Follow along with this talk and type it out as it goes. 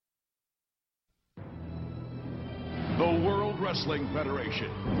The World Wrestling Federation.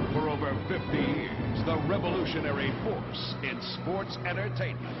 For over 50 years, the revolutionary force in sports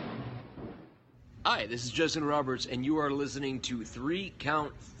entertainment. Hi, this is Justin Roberts, and you are listening to 3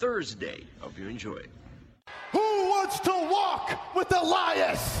 Count Thursday. Hope you enjoy it. Who wants to walk with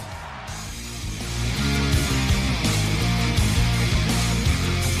Elias?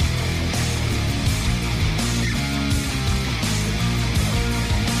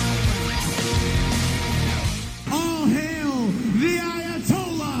 All hail the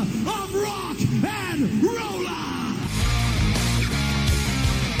Ayatollah of rock and roller!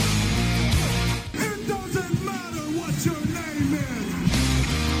 It doesn't matter what your name is.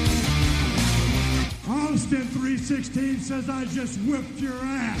 Austin 316 says I just whipped your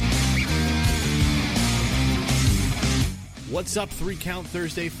ass. What's up, 3 Count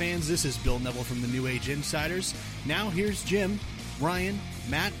Thursday fans? This is Bill Neville from the New Age Insiders. Now here's Jim, Ryan,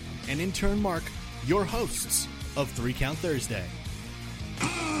 Matt, and intern Mark, your hosts of 3 Count Thursday.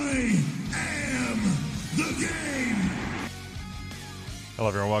 I am the game. Hello,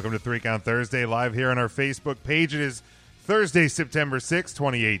 everyone. Welcome to 3 Count Thursday, live here on our Facebook page. It is Thursday, September 6,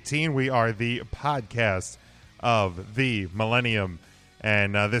 2018. We are the podcast of the millennium.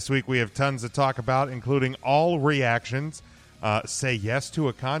 And this week we have tons to talk about, including all reactions, say yes to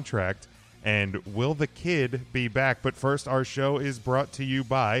a contract, and will the kid be back? But first, our show is brought to you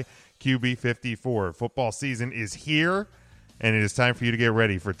by QB54. Football season is here, and it is time for you to get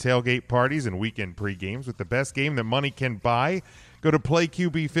ready for tailgate parties and weekend pre-games with the best game that money can buy. Go to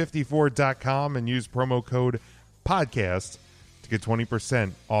playqb54.com and use promo code podcast to get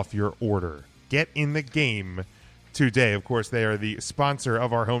 20% off your order. Get in the game today. Of course, they are the sponsor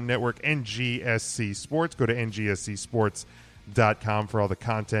of our home network, NGSC Sports. Go to ngscsports.com for all the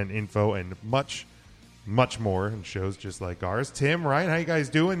content, info, and much more, and shows just like ours. Tim, Ryan, how you guys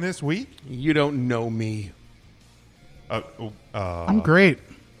doing this week? You don't know me. I'm great.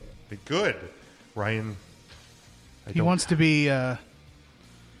 Good. Ryan, He wants to be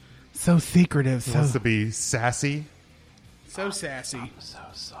so secretive. He wants to be sassy. So sassy. I'm so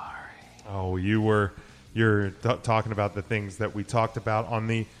sorry. Oh, you're talking about the things that we talked about on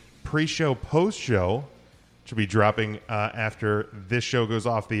the pre-show, post-show, which will be dropping after this show goes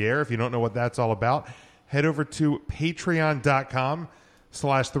off the air. If you don't know what that's all about, head over to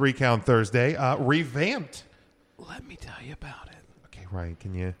patreon.com/3CountThursday. Revamped. Let me tell you about it. Okay, Ryan,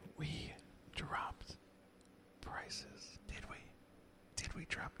 can you? We dropped prices. Did we? Did we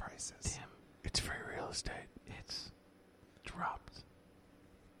drop prices? Damn. It's free real estate. It's dropped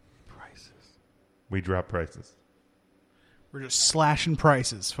prices. We dropped prices. We're just slashing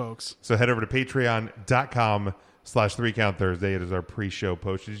prices, folks. So head over to patreon.com/3CountThursday. It is our pre-show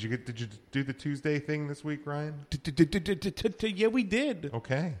post. Did you do the Tuesday thing this week, Ryan? Yeah, we did.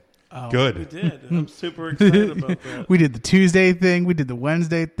 Okay. Oh. Good. We did. I'm super excited about that. We did the Tuesday thing. We did the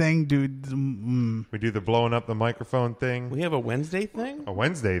Wednesday thing. Dude, We do the blowing up the microphone thing. We have a Wednesday thing? A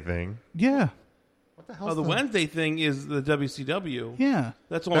Wednesday thing. Yeah. What the hell? Oh, the Wednesday thing is the WCW. Yeah.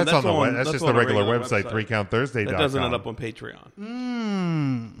 That's just the regular website, 3CountThursday.com. That doesn't end up on Patreon.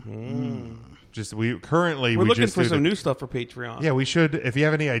 We're looking for some new stuff for Patreon. Yeah, we should. If you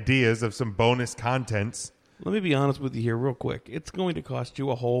have any ideas of some bonus contents. Let me be honest with you here real quick. It's going to cost you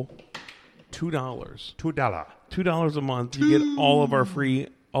a whole $2. $2 a month. You get all of our free,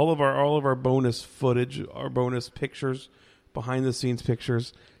 all of our bonus footage, our bonus pictures, behind the scenes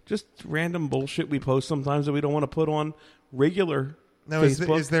pictures, just random bullshit we post sometimes that we don't want to put on regular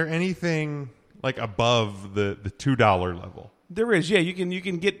Facebook. Is there anything like above the $2 level? There is, yeah. You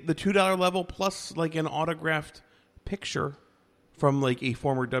can get the $2 level plus like an autographed picture from like a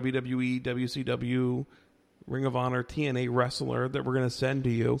former WWE, WCW, Ring of Honor, TNA wrestler that we're going to send to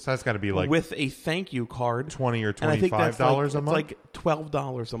you. So that's got to be like with a thank you card, $20 or $25 a month. It's like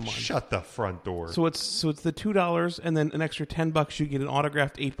 $12 a month. Shut the front door. So it's the $2 and then an extra $10. You get an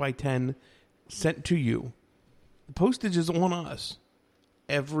autographed 8x10 sent to you. The postage is on us.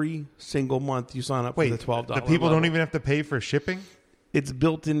 Every single month you sign up for the $12. The people level. don't even have to pay for shipping? It's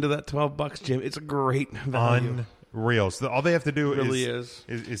built into that $12, Jim. It's a great value. Unreal. So all they have to do really is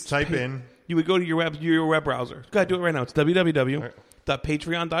type in. You would go to your web browser. Go ahead, do it right now. It's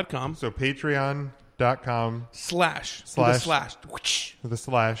www.patreon.com. So patreon.com slash with a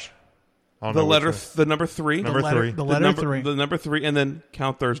slash. The number 3. Number 3. The letter 3. The number 3 and then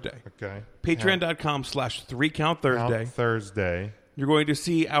Count Thursday. Okay. Patreon.com/3CountThursday. Count Thursday. You're going to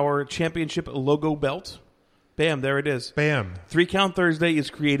see our championship logo belt. Bam, there it is. Bam. 3 Count Thursday is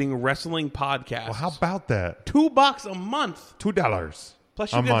creating wrestling podcasts. Well, how about that? $2 a month. $2.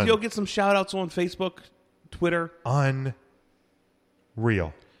 Plus, you'll get some shout-outs on Facebook, Twitter. Unreal.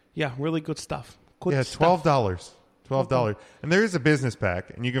 Yeah, really good stuff. $12. $12. And there is a business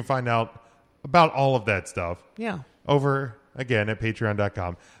pack, and you can find out about all of that stuff. Yeah. Over, again, at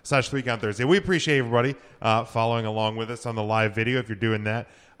patreon.com/3count Thursday. We appreciate everybody following along with us on the live video if you're doing that.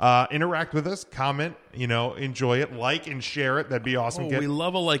 Interact with us, comment, enjoy it, like and share it. That'd be awesome. We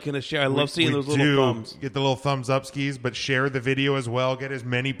love a like and a share. I love seeing those little thumbs. Get the little thumbs up skis, but share the video as well. Get as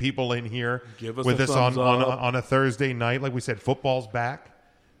many people in here with us thumbs on a Thursday night. Like we said, football's back.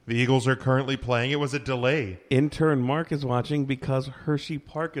 The Eagles are currently playing. It was a delay. Intern Mark is watching because Hershey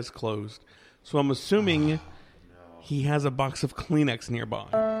Park is closed. So I'm assuming he has a box of Kleenex nearby.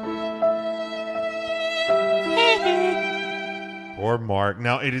 Or Mark.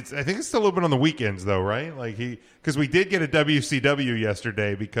 Now, I think it's still a little bit on the weekends, though, right? Because we did get a WCW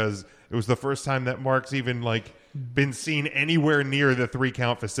yesterday because it was the first time that Mark's even, been seen anywhere near the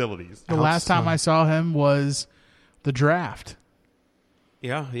 3-count facilities. The last time I saw him was the draft.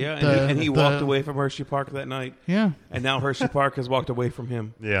 Yeah. And he walked away from Hershey Park that night. Yeah. And now Hershey Park has walked away from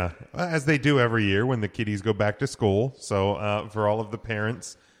him. Yeah, as they do every year when the kiddies go back to school. So for all of the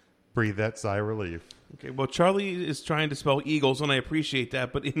parents, breathe that sigh of relief. Okay, well, Charlie is trying to spell Eagles, and I appreciate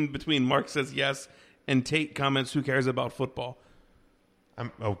that. But in between, Mark says yes, and Tate comments, who cares about football?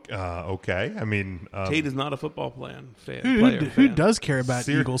 Okay. I mean... Tate is not a football player. Who does care about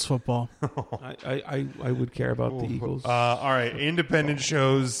Eagles football? I would care about the Eagles. All right, independent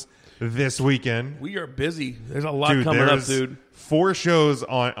shows this weekend. We are busy. There's a lot coming up, dude. 4 shows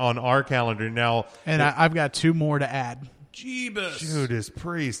on our calendar now. And I've got 2 more to add. Jeebus. Judas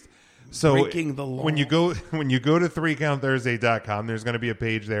Priest. So breaking the law. when you go to 3countthursday.com, there's going to be a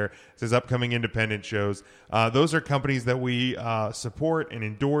page there that says upcoming independent shows. Those are companies that we support and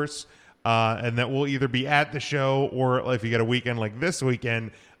endorse, and that will either be at the show, or if you get a weekend like this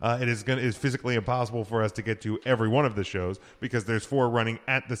weekend, it is physically impossible for us to get to every one of the shows because there's 4 running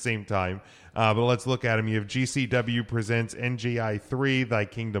at the same time. But let's look at them. You have GCW presents NGI 3, Thy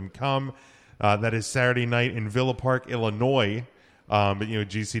Kingdom Come. That is Saturday night in Villa Park, Illinois. But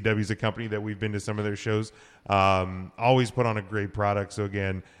GCW is a company that we've been to some of their shows. Always put on a great product. So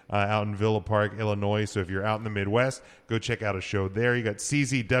again, out in Villa Park, Illinois. So if you're out in the Midwest, go check out a show there. You got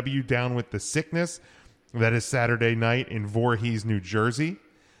CZW Down with the Sickness. That is Saturday night in Voorhees, New Jersey.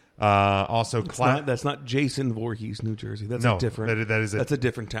 Also, that's not Jason Voorhees, New Jersey. That's a different. That's a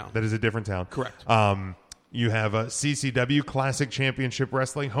different town. That is a different town. Correct. You have CCW Classic Championship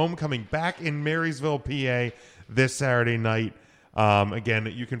Wrestling Homecoming back in Marysville, PA, this Saturday night.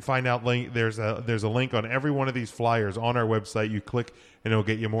 Again, you can find out there's a link on every one of these flyers on our website. You click and it'll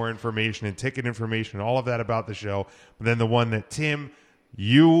get you more information and ticket information, all of that about the show. But then the one that Tim,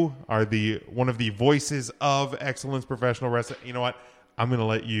 you are one of the voices of Excellence Professional Wrestling. You know what? I'm going to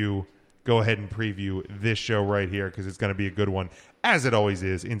let you go ahead and preview this show right here because it's going to be a good one, as it always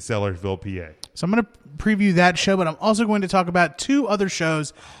is, in Sellersville, PA. So I'm going to preview that show, but I'm also going to talk about 2 other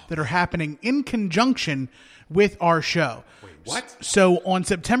shows that are happening in conjunction with our show. Wait, what? So on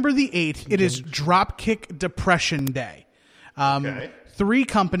September the 8th, it is Dropkick Depression Day. Okay. 3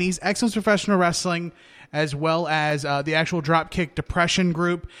 companies, Excellence Professional Wrestling, as well as the actual Dropkick Depression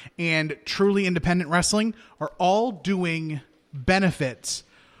group and Truly Independent Wrestling, are all doing benefits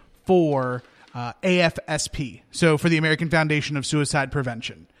for AFSP, so for the American Foundation of Suicide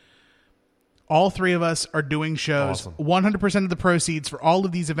Prevention. All 3 of us are doing shows. Awesome. 100% of the proceeds for all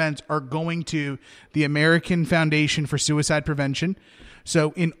of these events are going to the American Foundation for Suicide Prevention.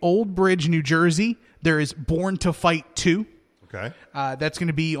 So in Old Bridge, New Jersey, there is Born to Fight 2. Okay. That's going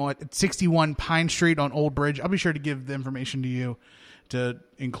to be on 61 Pine Street on Old Bridge. I'll be sure to give the information to you to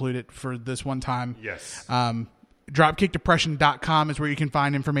include it for this one time. Yes. Dropkickdepression.com is where you can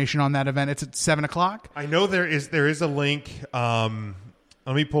find information on that event. It's at 7 o'clock. I know there is a link.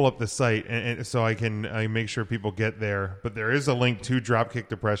 Let me pull up the site and so I can make sure people get there. But there is a link to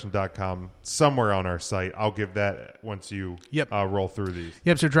dropkickdepression.com somewhere on our site. I'll give that once you roll through these.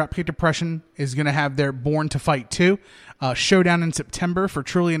 Yep, so Dropkick Depression is going to have their Born to Fight 2 showdown in September for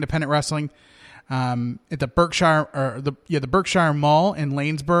Truly Independent Wrestling at the Berkshire Mall in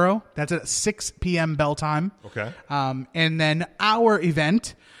Lanesboro. That's at 6 p.m. bell time. Okay. And then our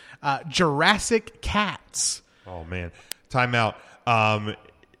event, Jurassic Cats. Oh, man. Time out.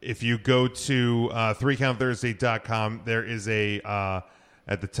 If you go to 3countthursday.com, there is at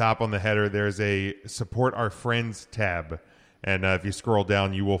the top on the header, there's a Support Our Friends tab. And if you scroll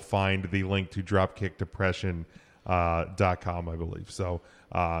down, you will find the link to dropkickdepression.com, I believe. So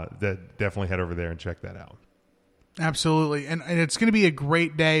definitely head over there and check that out. Absolutely. And it's going to be a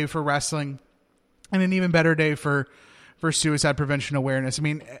great day for wrestling and an even better day for suicide prevention awareness. I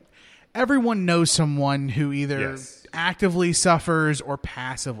mean, everyone knows someone who either actively suffers or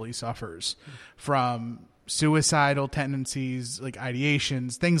passively suffers from suicidal tendencies, like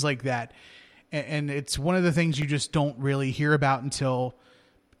ideations, things like that. And it's one of the things you just don't really hear about until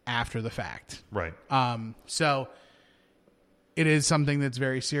after the fact. Right. So it is something that's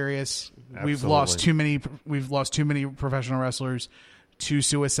very serious. Absolutely. We've lost too many professional wrestlers to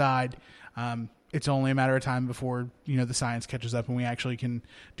suicide. It's only a matter of time before, the science catches up and we actually can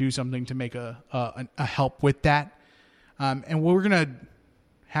do something to make a help with that. And we're going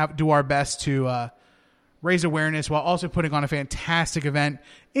to do our best to raise awareness while also putting on a fantastic event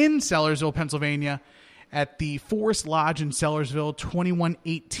in Sellersville, Pennsylvania at the Forest Lodge in Sellersville,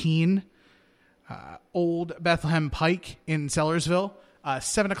 2118 Old Bethlehem Pike in Sellersville.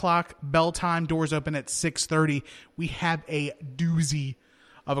 7 o'clock, bell time, doors open at 6:30. We have a doozy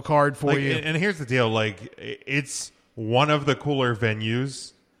of a card for you. And here's the deal. It's one of the cooler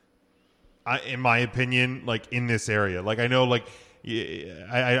venues, in my opinion, in this area. I know,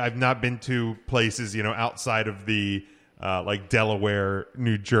 I've not been to places, outside of the, Delaware,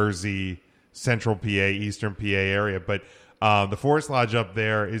 New Jersey, Central PA, Eastern PA area. But the Forest Lodge up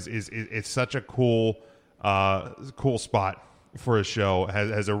there is such a cool spot for a show.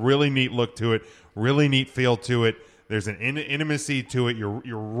 Has a really neat look to it, really neat feel to it. There's an intimacy to it. You're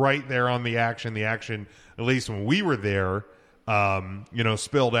right there on the action. The action, at least when we were there,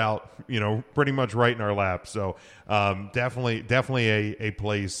 spilled out, pretty much right in our lap. So definitely a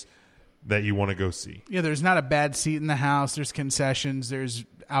place that you want to go see. Yeah, there's not a bad seat in the house. There's concessions. There's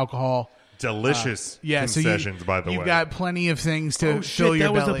alcohol. Delicious concessions, so by the way. You've got plenty of things to fill your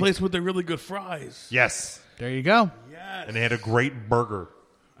belly. That was the place with the really good fries. Yes. There you go. Yes. And they had a great burger.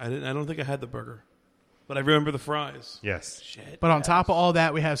 I don't think I had the burger, but I remember the fries. Yes. But on top of all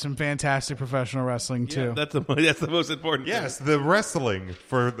that, we have some fantastic professional wrestling too. That's the most important thing. Yes, the wrestling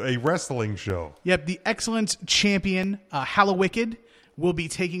for a wrestling show. Yep, the Excellence Champion, Hallowicked, will be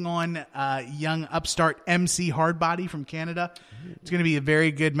taking on young upstart MC Hardbody from Canada. It's going to be a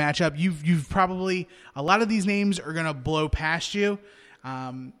very good matchup. You've probably, a lot of these names are going to blow past you.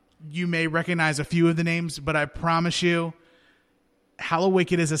 You may recognize a few of the names, but I promise you,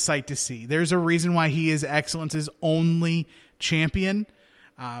 Hallowicked is a sight to see. There's a reason why he is Excellence's only champion.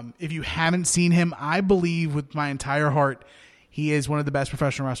 If you haven't seen him, I believe with my entire heart, he is one of the best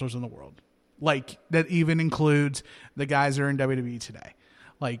professional wrestlers in the world. That even includes the guys that are in WWE today.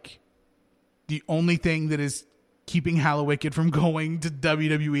 The only thing that is keeping Hallowicked from going to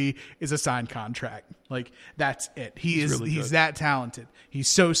WWE is a signed contract. That's it. He's that talented. He's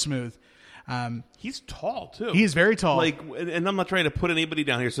so smooth. He's tall too. He is very tall. And I'm not trying to put anybody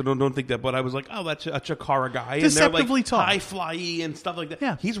down here, so don't think that. But I was like, oh, that's a Chikara guy. Deceptively and they're tall, high flyy and stuff like that.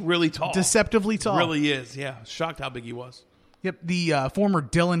 Yeah, he's really tall. Deceptively tall. Really is. Yeah, shocked how big he was. Yep, the former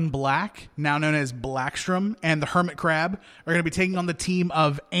Dylan Black, now known as Blackstrom, and the Hermit Crab are going to be taking on the team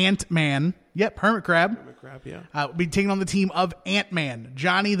of Ant-Man. Yep, Hermit Crab. Hermit Crab, yeah. Will be taking on the team of Ant-Man,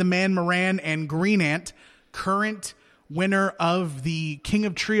 Johnny the Man Moran, and Green Ant, current winner of the King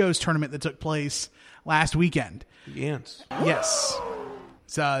of Trios tournament that took place last weekend. The Ants. Yes.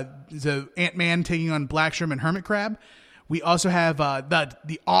 So Ant-Man taking on Blackstrom and Hermit Crab. We also have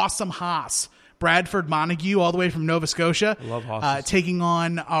the awesome Haas, Bradford Montague, all the way from Nova Scotia. I love Haas. Taking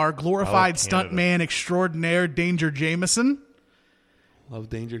on our glorified stuntman extraordinaire, Danger Jameson. Love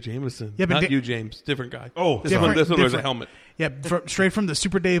Danger Jameson. Yeah, Not you, James. Different guy. Oh, this one wears a helmet. Yeah, straight from the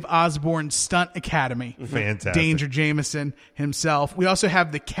Super Dave Osborne Stunt Academy. Fantastic. Danger Jameson himself. We also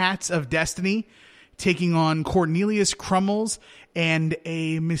have the Cats of Destiny taking on Cornelius Crummels and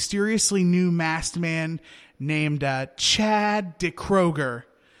a mysteriously new masked man named Chad DeKroger.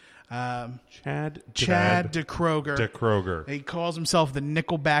 Chad DeKroger. DeKroger. He calls himself the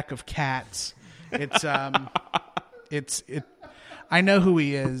Nickelback of cats. It's I know who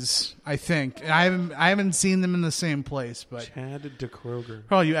he is. I think I haven't seen them in the same place, but Chad DeKroger.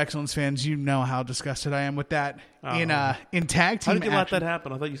 For all you Excellence fans, you know how disgusted I am with that. In tag team, how did you let that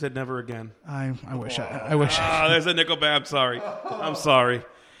happen? I thought you said never again. I wish. I wish. There's a Nickelback. I'm sorry.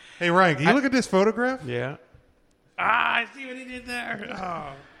 Hey Ryan, can you look at this photograph? Yeah. I see what he did there.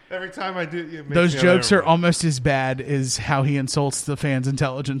 Oh. Every time I do, those jokes are almost as bad as how he insults the fans'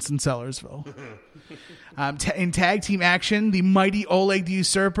 intelligence in Sellersville. In tag team action, the mighty Oleg the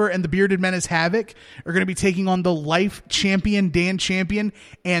Usurper and the Bearded Menace Havoc are going to be taking on the Life Champion Dan Champion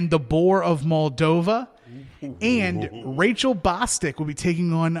and the Boar of Moldova. And Rachel Bostic will be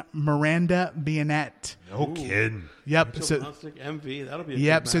taking on Miranda Bionette. No kidding. Yep. Rachel Bostic, MV. That'll be a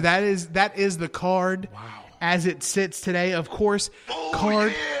yep. good So match. that is the card. Wow. As it sits today. Of course,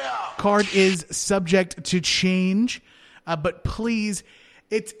 card is subject to change, but please,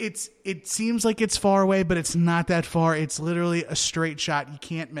 it seems like it's far away, but it's not that far. It's literally a straight shot. You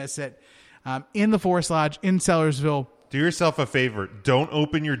can't miss it. in the Forest Lodge in Sellersville. Do yourself a favor. Don't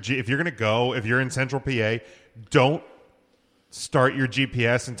open your if you're going to go, if you're in Central PA, don't start your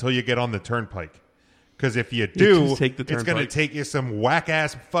GPS until you get on the turnpike. Because if you do, just take the it's going to take you some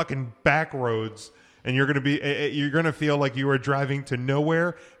whack-ass fucking back roads, and you're going to feel like you are driving to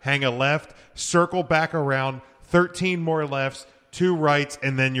nowhere, hang a left, circle back around, 13 more lefts, 2 rights,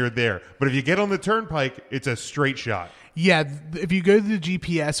 and then you're there. But if you get on the turnpike, it's a straight shot. Yeah, if you go the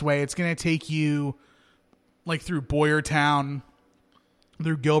GPS way, it's going to take you like through Boyertown,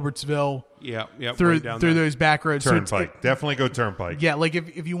 through Gilbertsville, through those back roads. Turnpike, definitely go turnpike. Yeah, like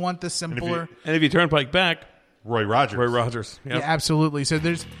if you want the simpler, and if you turnpike back, Roy Rogers. Yep. Yeah, absolutely. So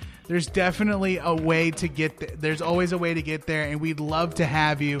there's definitely a way to get there. There's always a way to get there, and we'd love to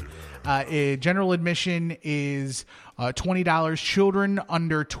have you. General admission is $20. Children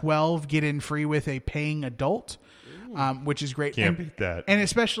under 12 get in free with a paying adult. Which is great. Can't beat that. And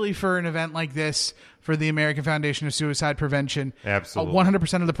especially for an event like this, for the American Foundation of Suicide Prevention. Absolutely.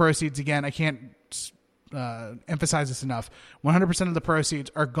 100% of the proceeds, again, I can't emphasize this enough, 100% of the proceeds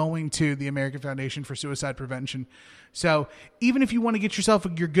are going to the American Foundation for Suicide Prevention. So even if you want to get yourself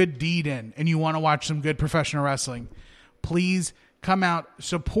your good deed in and you want to watch some good professional wrestling, please come out,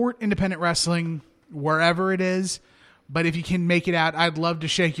 support independent wrestling wherever it is. But if you can make it out, I'd love to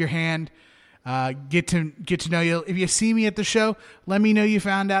shake your hand. Get to know you. If you see me at the show, let me know you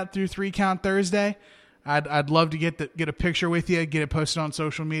found out through 3 Count Thursday. I'd love to get a picture with you, get it posted on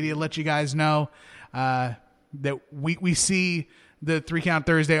social media, let you guys know that we see the 3 Count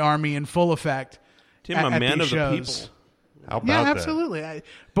Thursday army in full effect. Tim, a man of the people. How about yeah, that? absolutely.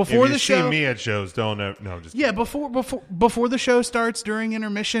 Before if the you show, see me at shows, don't no, just yeah. Before the show starts, during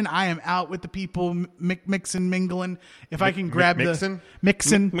intermission, I am out with the people, mixing, mingling. If I can grab mixing?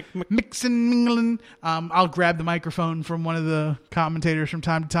 mixing, mingling, I'll grab the microphone from one of the commentators from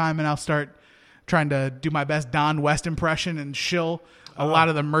time to time, and I'll start trying to do my best Don West impression and shill a lot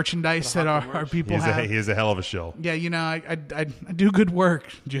of the merchandise that our people have. He is a hell of a shill. Yeah, you know, I do good work,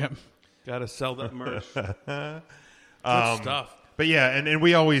 Jim. Got to sell that merch. Good stuff. But yeah, and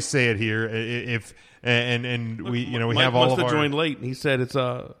we always say it here. If we Mike have all must of have our joined late. And he said it's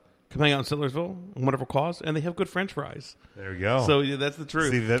coming out in Sillersville, a wonderful cause, and they have good French fries. There we go. So yeah, that's the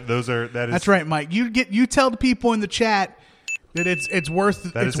truth. See That's right, Mike. You tell the people in the chat that it's worth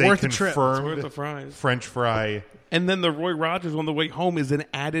the trip. It's worth the fries. French fry. And then the Roy Rogers on the way home is an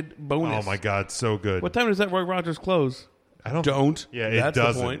added bonus. Oh my God, so good. What time does that Roy Rogers close? I don't. Yeah, That's it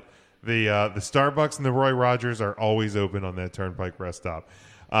doesn't. The point. The Starbucks and the Roy Rogers are always open on that Turnpike rest stop.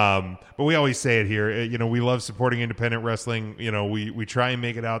 But we always say it here. We love supporting independent wrestling. We try and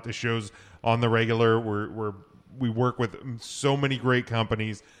make it out to shows on the regular. We work with so many great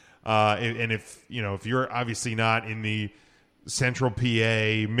companies. And if you're obviously not in the Central PA,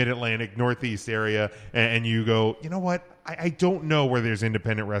 Mid-Atlantic, Northeast area, and you go, you know what? I don't know where there's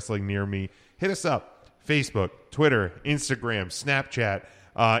independent wrestling near me. Hit us up. Facebook, Twitter, Instagram, Snapchat.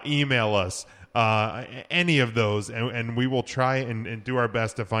 Email us, any of those, and we will try and do our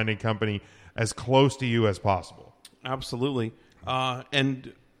best to find a company as close to you as possible. Absolutely.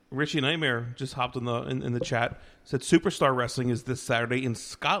 And Richie Nightmare just hopped in the chat, said Superstar Wrestling is this Saturday in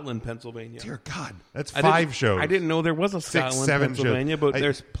Scotland, Pennsylvania. Dear God, that's 5 shows. I didn't know there was a Scotland, 7 Pennsylvania, shows. but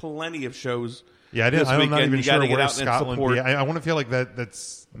there's plenty of shows. Yeah, I'm not even sure where Scotland. I want to feel like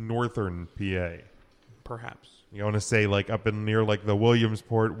that's northern PA. Perhaps. You want to say like up in near like the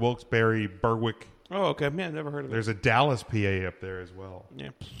Williamsport, Wilkes-Barre, Berwick. Oh, okay. Man, never heard of it. There's a Dallas, PA up there as well. Yeah.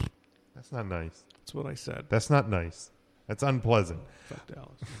 That's not nice. That's what I said. That's not nice. That's unpleasant. Fuck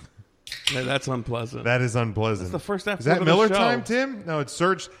Dallas. Yeah, that's unpleasant. That is unpleasant. That's the first F word Is that of the Miller show. time, Tim? No, it's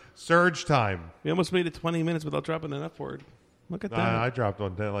Surge time. We almost made it 20 minutes without dropping an F word. Look at that. I dropped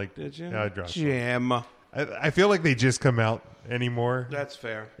one. Did you? Yeah, I dropped Jam. one. I feel like they just come out anymore. That's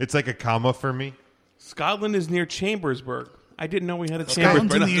fair. It's like a comma for me. Scotland is near Chambersburg. I didn't know we had a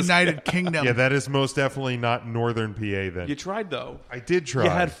Scotland's Chambersburg. in the United Kingdom. Yeah, that is most definitely not northern PA then. You tried, though. I did try. You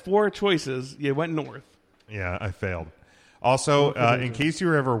had 4 choices. You went north. Yeah, I failed. Also, in case you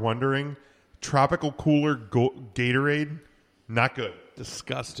were ever wondering, tropical cooler Gatorade, not good.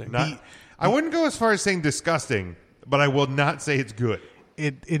 Disgusting. I wouldn't go as far as saying disgusting, but I will not say it's good.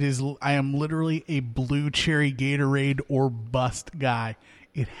 It is. I am literally a blue cherry Gatorade or bust guy.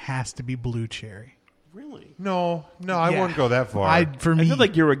 It has to be blue cherry. Really? No, I wouldn't go that far. I feel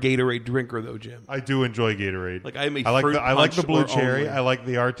like you're a Gatorade drinker, though, Jim. I do enjoy Gatorade. Like I like the blue cherry. Only. I like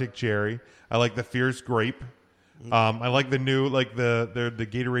the Arctic cherry. I like the Fierce grape. I like the new the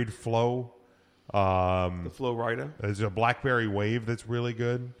Gatorade Flow. The Flow Rider. There's a blackberry wave that's really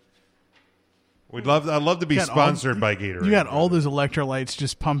good. I'd love to be sponsored by Gatorade. You got all those electrolytes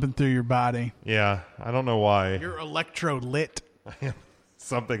just pumping through your body. Yeah, I don't know why. You're electro-lit.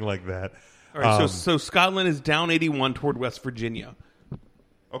 Something like that. All right, so Scotland is down 81 toward West Virginia.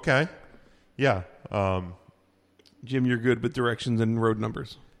 Okay. Yeah. Jim, you're good with directions and road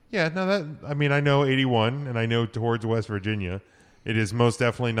numbers. Yeah, no, I know 81, and I know towards West Virginia. It is most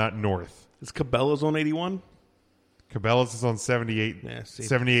definitely not north. Is Cabela's on 81? Cabela's is on 78, Yeah, see.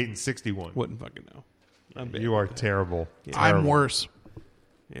 78 and 61. Wouldn't fucking know. I'm bad You are with that. terrible. Yeah. I'm Terrible. worse.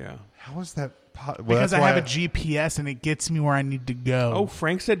 Yeah. How is that? Because I have a GPS and it gets me where I need to go. Oh,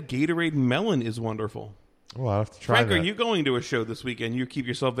 Frank said Gatorade Melon is wonderful. Well, I'll have to try Frank, that. are you going to a show this weekend? You keep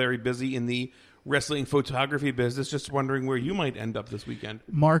yourself very busy in the wrestling photography business. Just wondering where you might end up this weekend.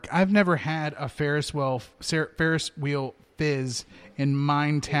 Mark, I've never had a Ferris wheel fizz in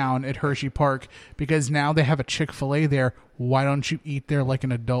mine town at Hershey Park because now they have a Chick-fil-A there. Why don't you eat there like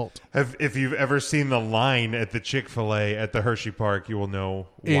an adult? If you've ever seen the line at the Chick-fil-A at the Hershey Park, you will know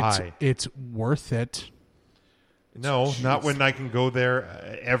why. It's worth it. No, not when I can go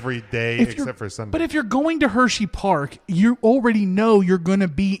there every day except for Sunday. But if you're going to Hershey Park, you already know you're going to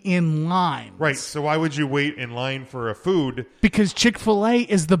be in line. Right, so why would you wait in line for a food? Because Chick-fil-A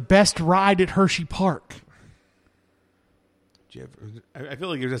is the best ride at Hershey Park. I feel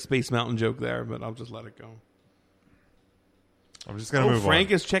like there's a Space Mountain joke there, but I'll just let it go. I'm just going to move Frank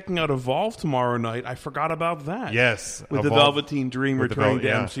on. is checking out Evolve tomorrow night. I forgot about that. Yes. With the Evolve- Velveteen Dream with the returning to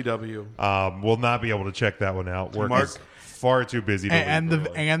yeah. MCW. We'll not be able to check that one out. Work Mark- is far too busy to And leave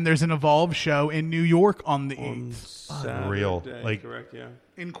early. and there's an Evolve show in New York on the 8th. Unreal. Saturday, Like- correct, yeah.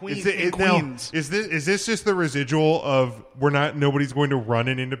 In Queens. Is it now, is this just the residual of nobody's going to run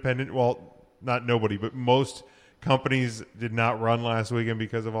an independent? Well, not nobody, but most companies did not run last weekend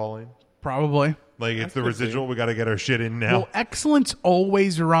because of All In. Probably. Like it's the could residual. We got to get our shit in now. Well, Excellence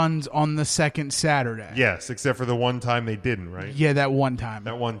always runs on the second Saturday. Yes, except for the one time they didn't, right? Yeah, that one time.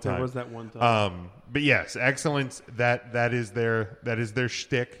 That one time. There was that one time. But yes, Excellence. That is their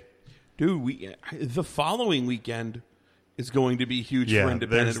shtick. Dude, the following weekend is going to be huge for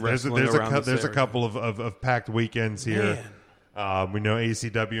independent wrestling around this there's a area. couple of packed weekends here. We know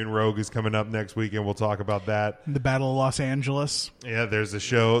ACW and Rogue is coming up next weekend. We'll talk about that. The Battle of Los Angeles. Yeah, there's a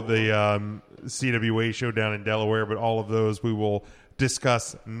show, the CWA show down in Delaware, but all of those we will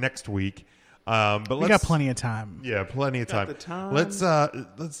discuss next week. But We got plenty of time. Yeah, plenty of time. the time.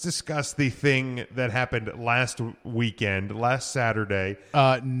 Let's discuss the thing that happened last weekend, last Saturday.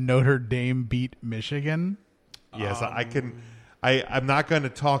 Notre Dame beat Michigan. Yes, I can. I'm not going to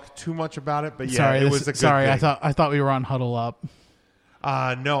talk too much about it, but yeah, sorry, it was a good sorry. thing. I thought we were on Huddle Up.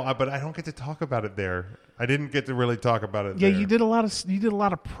 No, but I don't get to talk about it there. I didn't get to really talk about it. Yeah, there. you did a lot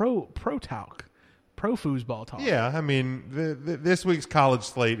of pro talk, pro foosball talk. Yeah, I mean, this week's college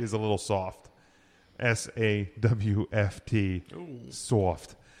slate is a little soft. SAWFT,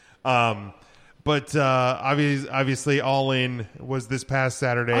 soft. But obviously, All In was this past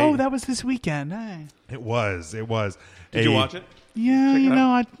Saturday. Oh, that was this weekend. Hey. It was. Did you watch it? Yeah, Check it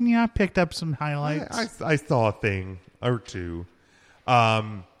out. I picked up some highlights. I saw a thing or two.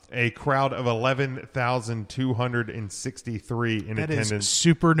 A crowd of 11,263 in That is attendance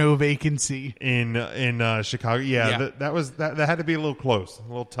super no vacancy. in Chicago. Yeah. That had to be a little close, a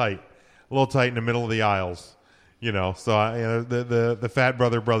little tight in the middle of the aisles. You know, so the Fat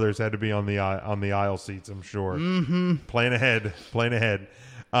Brothers had to be on the aisle seats. I'm sure. Mm-hmm. Playing ahead.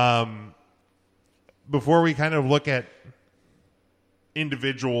 Before we kind of look at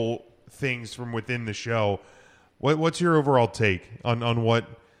individual things from within the show, what's your overall take on what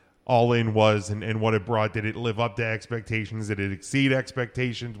All In was and what it brought? Did it live up to expectations? Did it exceed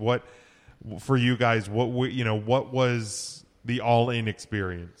expectations? What for you guys? What was the All In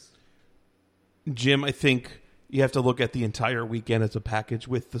experience? Jim, I think you have to look at the entire weekend as a package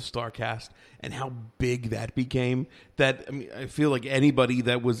with the StarCast and how big that became. I feel like anybody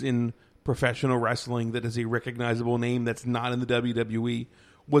that was in professional wrestling that is a recognizable name that's not in the WWE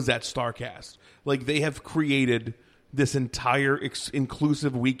was at StarCast. Like, they have created this entire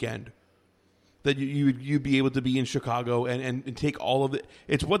inclusive weekend that you'd be able to be in Chicago and take all of it.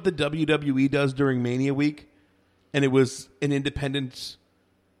 It's what the WWE does during Mania Week, and it was an independence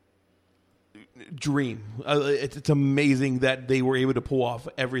dream. It's amazing that they were able to pull off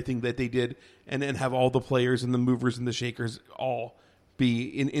everything that they did and have all the players and the movers and the shakers all be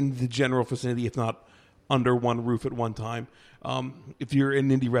in the general vicinity, if not under one roof at one time. If you're an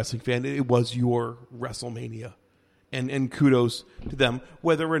indie wrestling fan, it was your WrestleMania. And kudos to them.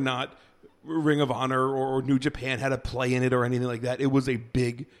 Whether or not Ring of Honor or New Japan had a play in it or anything like that, it was a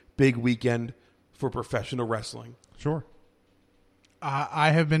big, big weekend for professional wrestling. Sure. I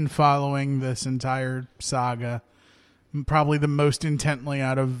have been following this entire saga, probably the most intently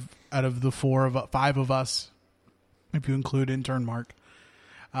out of the five of us, if you include intern Mark.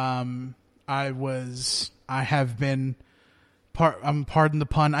 I have been pardon the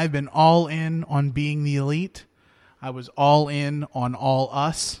pun, I've been all in on being the elite. I was all in on All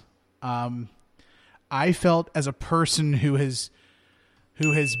Us. I felt as a person who has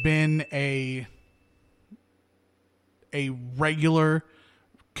been a regular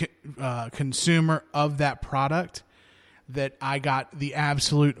consumer of that product, that I got the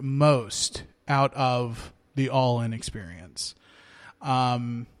absolute most out of the All In experience.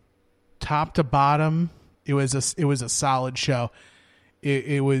 Top to bottom, it was a solid show.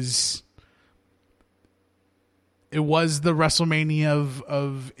 It was the WrestleMania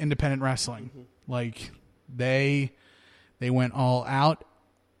of independent wrestling. Mm-hmm. Like they went all out.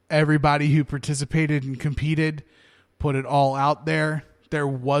 Everybody who participated and competed put it all out there. There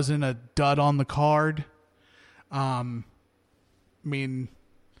wasn't a dud on the card. I mean,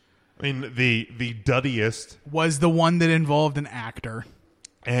 the duddiest was the one that involved an actor,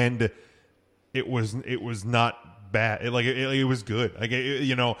 and it was not bad. It was good. Like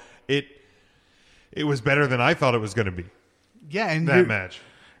it was better than I thought it was going to be. Yeah, and that match.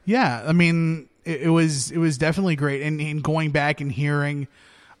 Yeah, I mean, it was definitely great. And going back and hearing,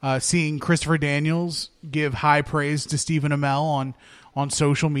 seeing Christopher Daniels give high praise to Stephen Amell on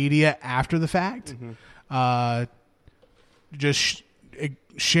social media after the fact, just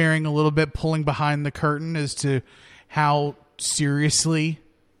sharing a little bit, pulling behind the curtain as to how seriously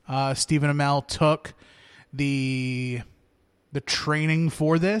Stephen Amell took the training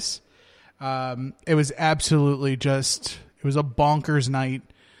for this. It was absolutely it was a bonkers night.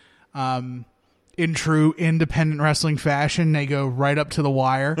 In true independent wrestling fashion, they go right up to the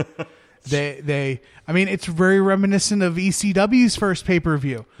wire. I mean, it's very reminiscent of ECW's first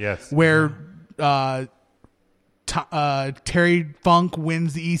pay-per-view. Yes. Where Terry Funk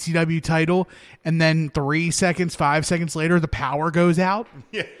wins the ECW title, and then 5 seconds later, the power goes out.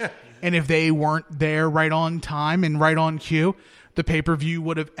 Yeah. And if they weren't there right on time and right on cue, the pay-per-view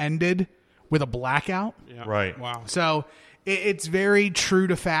would have ended with a blackout. Yeah. Right. Wow. So it's very true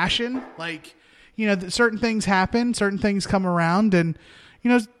to fashion. Like, certain things happen, certain things come around, and,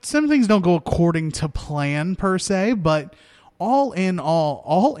 some things don't go according to plan per se, but All In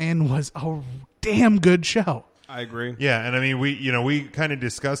was a damn good show. I agree. Yeah, and I mean, we kind of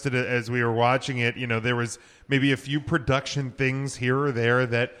discussed it as we were watching it. There was maybe a few production things here or there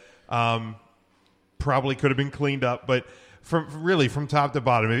that probably could have been cleaned up, but from top to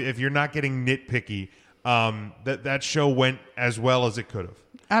bottom, if you're not getting nitpicky, that show went as well as it could have.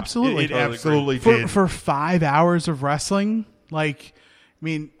 Absolutely. It absolutely did. For 5 hours of wrestling, like, I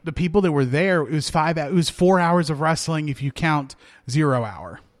mean, the people that were there, it was 4 hours of wrestling if you count 0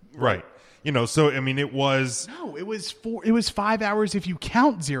 hour. Right. So I mean, it was 5 hours if you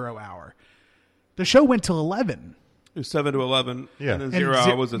count 0 hour. The show went till 11. It was 7 to 11. Yeah. And then 0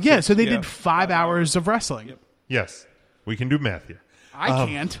 hour was at 6. So they did 5 hours of wrestling. Yep. Yes. We can do math here. I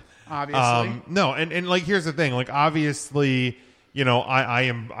can't, obviously. No, and like, here's the thing. Like, obviously, I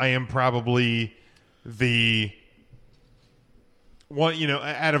am probably the one,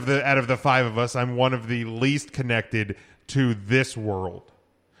 out of the five of us, I'm one of the least connected to this world.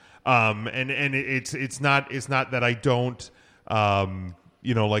 And it's not that I don't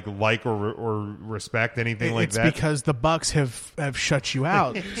like or respect anything like that. It's because the Bucks have shut you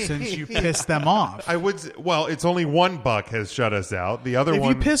out since you pissed them off. It's only one Buck has shut us out. The other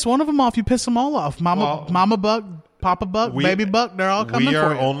one, if you piss one of them off, you piss them all off. Mama Buck, Papa Buck, Baby Buck, they're all coming for you. We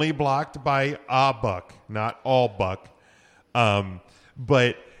are only blocked by a Buck, not all Buck.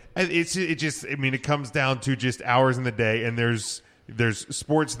 But it comes down to just hours in the day, and there's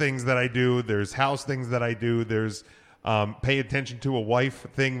sports things that I do, there's house things that I do, there's pay attention to a wife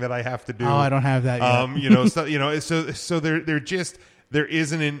thing that I have to do. Oh, I don't have that yet. So there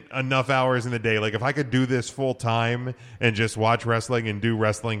isn't enough hours in the day. Like, if I could do this full time and just watch wrestling and do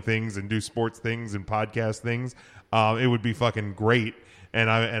wrestling things and do sports things and podcast things, it would be fucking great. And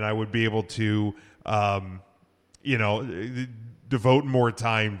I would be able to, devote more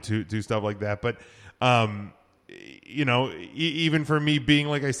time to stuff like that. But, even for me being,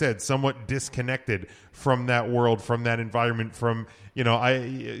 like I said, somewhat disconnected from that world, from that environment,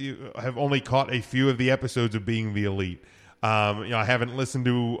 I have only caught a few of the episodes of Being the Elite. I haven't listened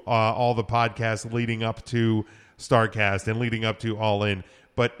to all the podcasts leading up to StarCast and leading up to All In,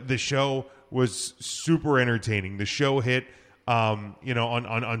 but the show was super entertaining. The show hit,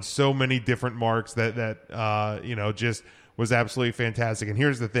 on so many different marks that just was absolutely fantastic. And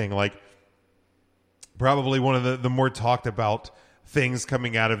here's the thing, like, probably one of the more talked about things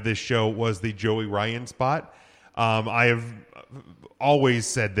coming out of this show was the Joey Ryan spot. I have always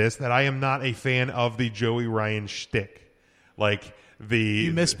said this, that I am not a fan of the Joey Ryan shtick. Like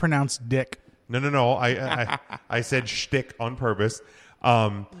You mispronounced dick. No. I said shtick on purpose.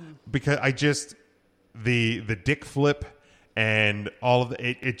 Because I just the dick flip and all of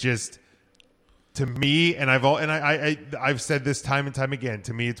it just, to me, and I've said this time and time again,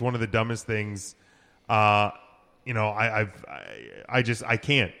 to me it's one of the dumbest things. I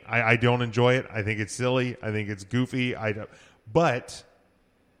can't. I don't enjoy it. I think it's silly. I think it's goofy. But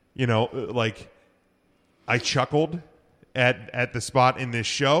like, I chuckled at the spot in this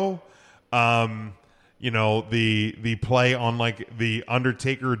show. The play on like the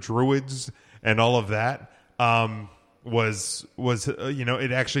Undertaker druids and all of that was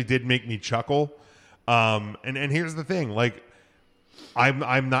it actually did make me chuckle. And here's the thing, like,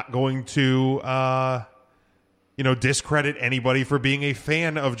 I'm not going to discredit anybody for being a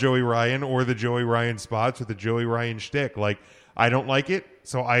fan of Joey Ryan or the Joey Ryan spots or the Joey Ryan shtick. Like, I don't like it,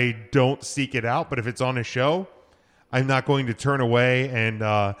 so I don't seek it out. But if it's on a show, I'm not going to turn away and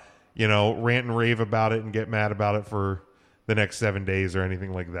rant and rave about it and get mad about it for the next 7 days or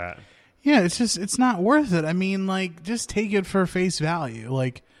anything like that. Yeah, it's not worth it. I mean, like, just take it for face value.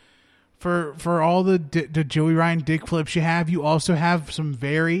 Like, for all the Joey Ryan dick flips you have, you also have some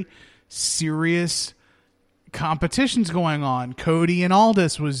very serious competitions going on. Cody and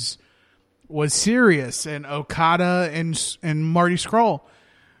Aldis was serious, and Okada and Marty Scurll,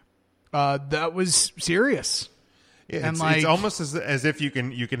 that was serious. Yeah, and it's almost as if you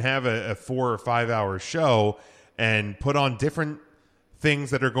can have a 4 or 5 hour show and put on different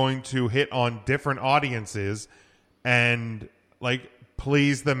things that are going to hit on different audiences and like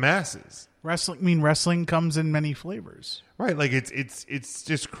please the masses. Wrestling comes in many flavors. Right, like it's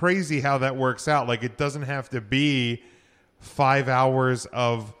just crazy how that works out. Like, it doesn't have to be 5 hours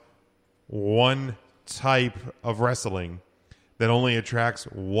of one type of wrestling that only attracts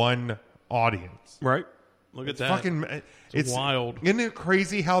one audience. Right. Look at that. It's wild. Isn't it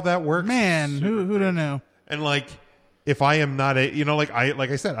crazy how that works? Man, who don't know? And like, if I am not like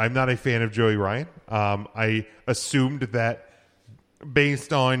I said, I'm not a fan of Joey Ryan. I assumed that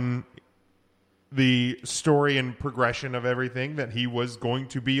based on the story and progression of everything that he was going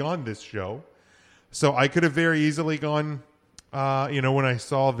to be on this show. So I could have very easily gone, when I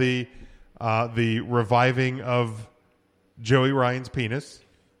saw the reviving of Joey Ryan's penis.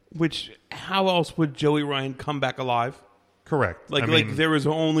 Which, how else would Joey Ryan come back alive? Correct. Like there was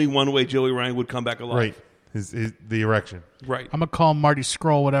only one way Joey Ryan would come back alive. Right. The erection. Right. I'm going to call him Marty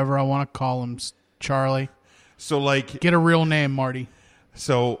Scurll, whatever I want to call him, Charlie. So, like... Get a real name, Marty.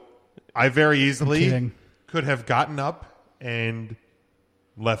 So, I very easily could have gotten up and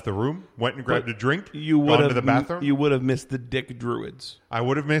left the room, went and grabbed a drink, gone to the bathroom. You would have missed the Dick Druids. I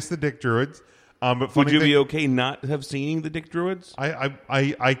would have missed the Dick Druids. But would you be okay not have seen the Dick Druids? I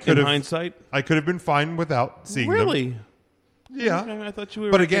could have... In hindsight? I could have been fine without seeing them. Really? Yeah. Okay, I thought you were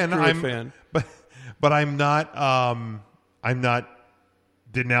a Dick Druid fan. But I'm not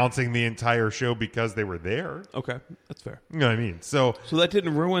denouncing the entire show because they were there. Okay, that's fair. You know what I mean? So that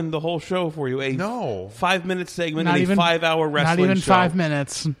didn't ruin the whole show for you. No. 5-minute segment in a 5-hour wrestling show. Not even 5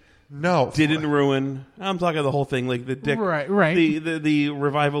 minutes. No. Didn't ruin. I'm talking the whole thing, like the dick. Right. The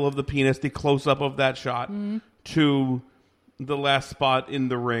revival of the penis, the close-up of that shot to the last spot in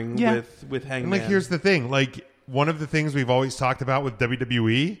the ring with Hangman. And like, here's the thing. Like, one of the things we've always talked about with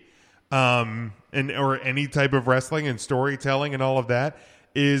WWE or any type of wrestling and storytelling and all of that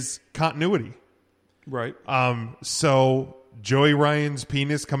is continuity. Right. So Joey Ryan's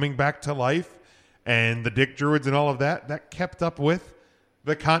penis coming back to life and the Dick Druids and all of that kept up with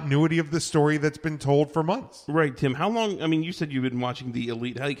the continuity of the story that's been told for months. Right, Tim. How long? I mean, you said you've been watching the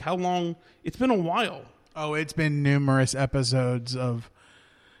Elite. Like, how long? It's been a while. Oh, it's been numerous episodes of.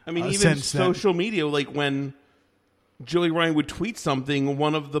 I mean, even social media. Like when Joey Ryan would tweet something,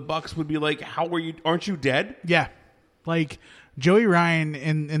 one of the Bucks would be like, "How are you? Aren't you dead?" Yeah, like Joey Ryan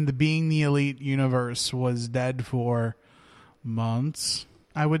in the Being the Elite universe was dead for months,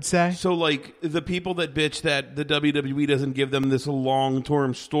 I would say. So, like, the people that bitch that the WWE doesn't give them this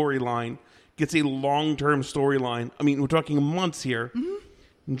long-term storyline gets a long-term storyline. I mean, we're talking months here.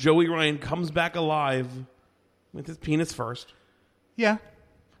 Mm-hmm. Joey Ryan comes back alive with his penis first. Yeah.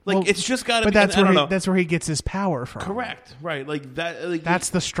 Like, it's just got to be... But that's where he gets his power from. Correct. Right. Like, that. Like, that's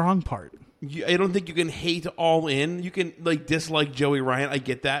the strong part. I don't think you can hate all in. You can, like, dislike Joey Ryan. I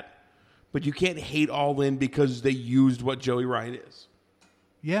get that. But you can't hate all in because they used what Joey Ryan is.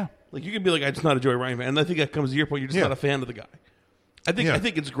 Yeah. Like, you can be like, I'm just not a Joey Ryan fan. And I think that comes to your point. You're just not a fan of the guy. I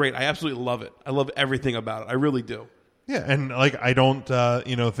think it's great. I absolutely love it. I love everything about it. I really do. Yeah, and like I don't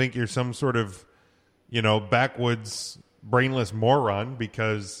think you're some sort of backwoods brainless moron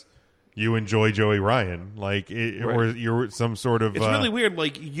because you enjoy Joey Ryan, like or you're some sort of. It's really weird.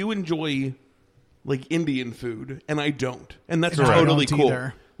 Like you enjoy like Indian food, and I don't, and that's And I totally don't cool.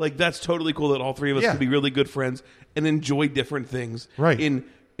 either. Like that's totally cool that all three of us Yeah. can be really good friends and enjoy different things. Right.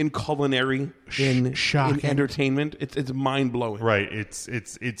 In culinary, in shocking. entertainment, it's mind blowing. right.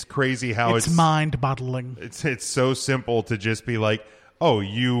 It's crazy how It's mind boggling. It's so simple to just be like, oh,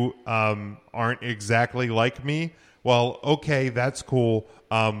 you aren't exactly like me. Well, okay, that's cool.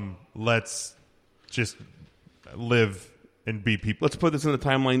 Let's just live and be people. Let's put this in the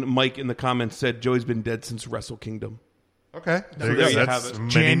timeline. Mike in the comments said Joey's been dead since Wrestle Kingdom. Okay, there you have it. many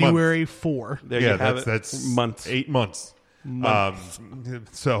January months. 4. There Yeah, you have that's months. 8 months.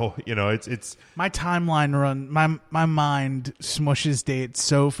 So it's My timeline run, my mind smushes dates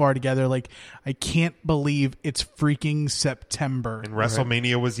so far together. Like I can't believe it's freaking September. and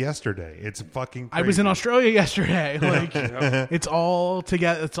WrestleMania was yesterday. It's fucking. I was in crazy. Australia yesterday. Like it's all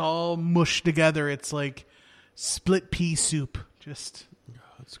together. It's all mushed together. It's like split pea soup. Just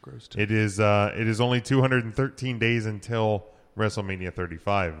That's gross. Too. It is only 213 days until WrestleMania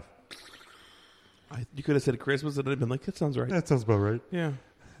 35. You could have said Christmas, and I'd have been like, "That sounds right." That sounds about right. Yeah,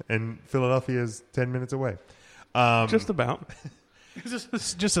 And Philadelphia is 10 minutes away. just about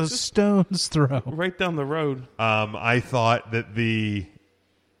it's just a stone's throw. right down the road. I thought that the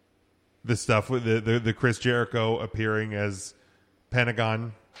stuff with the Chris Jericho appearing as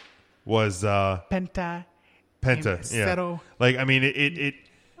Pentagon was Penta. Penta. Yeah. Cero. Like I mean it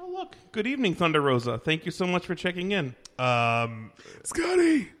Oh, look! Good evening, Thunder Rosa. Thank you so much for checking in.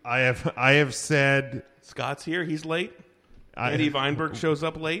 Scotty. I have said Scott's here. He's late. Eddie Weinberg shows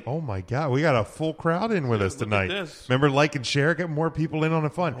up late. oh my god, we got a full crowd in with us look at tonight. this. Remember, like and share, get more people in on the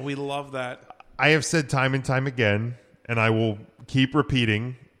fun. Oh, we love that. I have said time and time again, and I will keep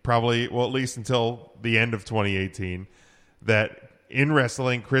repeating, probably, well, at least until the end of 2018, that in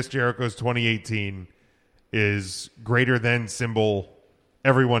wrestling, Chris Jericho's 2018 is greater than symbol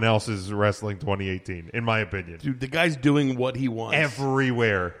everyone else's wrestling 2018, in my opinion. Dude, the guy's doing what he wants.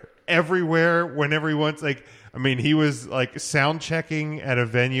 Everywhere, whenever he wants. Like, I mean, he was like sound checking at a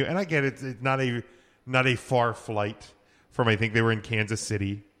venue, and I get it, it's not a far flight from. I think they were in Kansas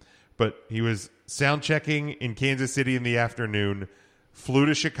City, but he was sound checking in Kansas City in the afternoon. Flew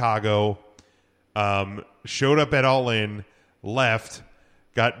to Chicago, showed up at All In, left,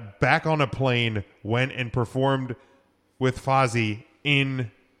 got back on a plane, went and performed with Fozzy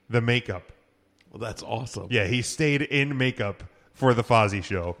in the makeup. Well, that's awesome. Yeah, he stayed in makeup for the Fozzy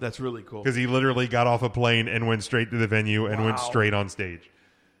show That's really cool. because he literally got off a plane and went straight to the venue and went straight on stage.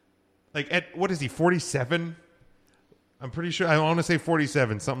 Like, at what is he, 47? I'm pretty sure. I want to say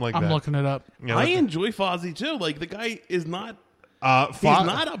 47, something like that. I'm looking it up. You know, I enjoy Fozzy too. Like the guy is not. He's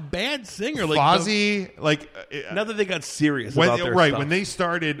not a bad singer. Like Fozzy, now that they got serious when, about their right stuff. when they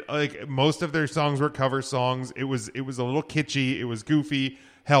started, like most of their songs were cover songs. It was a little kitschy. It was goofy.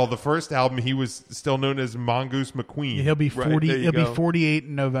 Hell, the first album he was still known as Mongoose McQueen. He'll be Right, 40. there you He'll go. be 48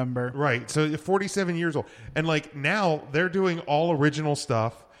 in November. Right. So 47 years old. And like now they're doing all original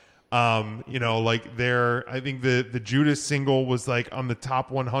stuff. Like I think the Judas single was like on the top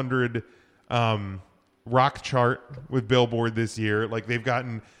 100 rock chart with Billboard this year. Like they've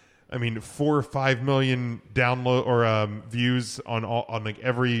gotten 4 or 5 million download or views on like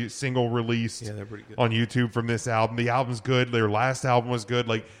every single release Yeah, they're pretty good. on YouTube from this album. The album's good. Their last album was good.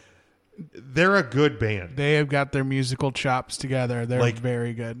 Like they're a good band. They have got their musical chops together. They're Like-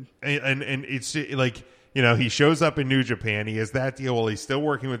 very good. And it's like, he shows up in New Japan. He has that deal while he's still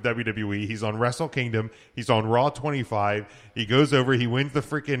working with WWE. He's on Wrestle Kingdom. He's on Raw 25. He goes over. He wins the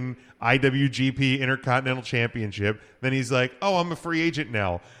freaking IWGP Intercontinental Championship. Then he's like, oh, I'm a free agent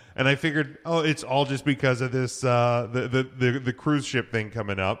now. And I figured, it's all just because of this the cruise ship thing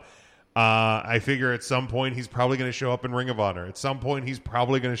coming up. I figure at some point he's probably going to show up in Ring of Honor. At some point he's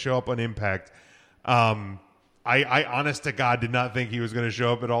probably going to show up on Impact. I honest to God did not think he was going to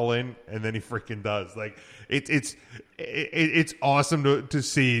show up at All In, and then he freaking does. Like it's awesome to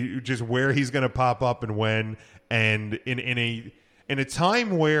see just where he's going to pop up and when, and in a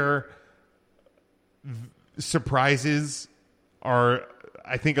time where surprises are,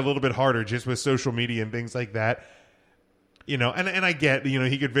 I think, a little bit harder just with social media and things like that. And I get,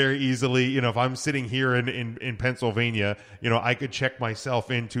 he could very easily, if I'm sitting here in Pennsylvania, I could check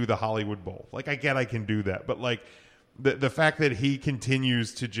myself into the Hollywood Bowl. Like, I get I can do that. But, like, the fact that he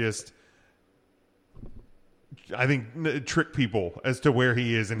continues to just, I think, trick people as to where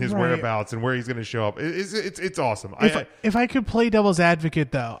he is and his Right. whereabouts and where he's going to show up, it's awesome. If I could play devil's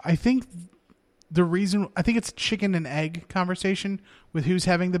advocate, though, I think the reason I think it's chicken and egg conversation with who's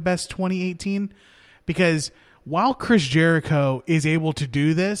having the best 2018, because while Chris Jericho is able to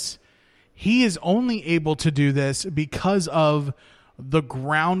do this, he is only able to do this because of the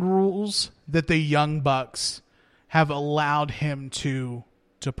ground rules that the Young Bucks have allowed him to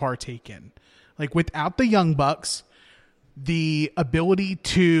partake in. Like, without the Young Bucks, the ability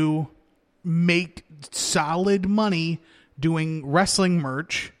to make solid money doing wrestling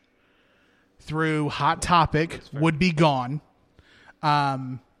merch through Hot Topic would be gone.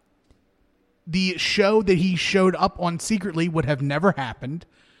 The show that he showed up on secretly would have never happened.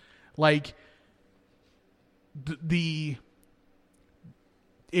 Like,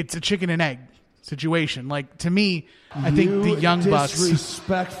 it's a chicken and egg situation. Like, to me, I think the Young Bucks,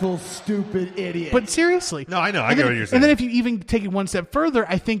 disrespectful, stupid idiot. But seriously, No, I know. I get what you're saying. And then if you even take it one step further,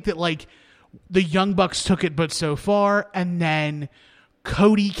 I think that, like, the Young Bucks took it but so far, and then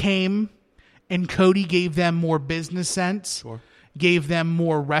Cody came, and Cody gave them more business sense, gave them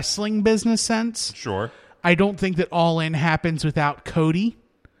more wrestling business sense. Sure. I don't think that All In happens without Cody.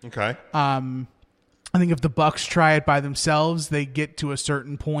 Okay. I think if the Bucks try it by themselves, they get to a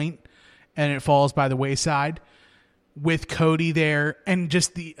certain point and it falls by the wayside. With Cody there and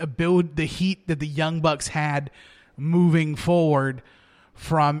just the ability, the heat that the Young Bucks had moving forward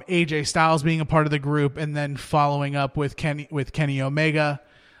from AJ Styles being a part of the group and then following up with Kenny Omega,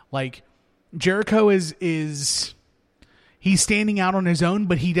 like, Jericho is he's standing out on his own,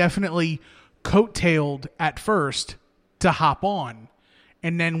 but he definitely coattailed at first to hop on.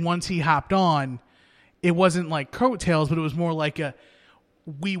 And then once he hopped on, it wasn't like coattails, but it was more like a,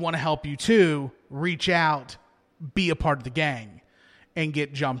 we want to help you too, reach out, be a part of the gang, and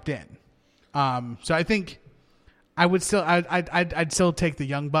get jumped in. So I think I would still, I'd still take the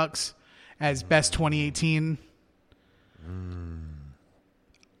Young Bucks as best 2018.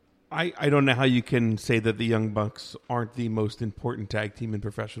 I don't know how you can say that the Young Bucks aren't the most important tag team in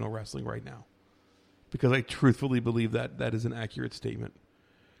professional wrestling right now, because I truthfully believe that that is an accurate statement.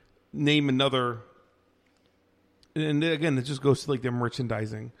 Name another, and again, it just goes to like their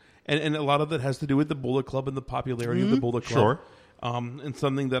merchandising, and a lot of that has to do with the Bullet Club and the popularity of the Bullet Club. Sure. And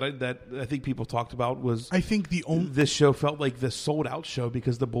something that I think people talked about was, I think this show felt like the sold out show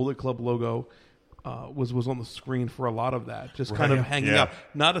because the Bullet Club logo was on the screen for a lot of that, just kind of hanging out,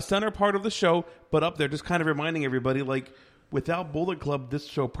 not a center part of the show, but up there, just kind of reminding everybody, like, without Bullet Club, this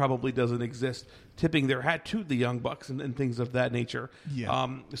show probably doesn't exist. Tipping their hat to the Young Bucks and things of that nature. Yeah.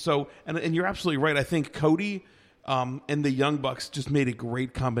 So and you're absolutely right. I think Cody and the Young Bucks just made a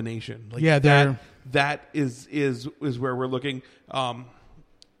great combination. Like, yeah, that is where we're looking.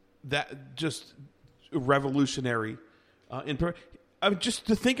 That just revolutionary. Just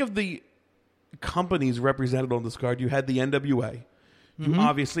to think of the companies represented on this card, you had the NWA, you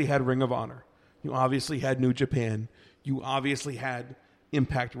obviously had Ring of Honor, you obviously had New Japan, you obviously had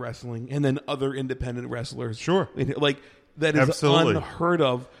Impact Wrestling, and then other independent wrestlers. Sure. Like, that is Absolutely. unheard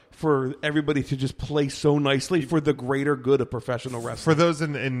of for everybody to just play so nicely for the greater good of professional wrestling. For those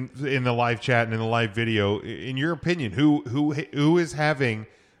in the live chat and in the live video, in your opinion, who is having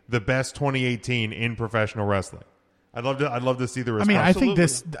the best 2018 in professional wrestling? I'd love to see the response. I mean,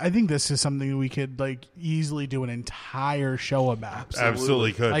 I think this is something we could, like, easily do an entire show about.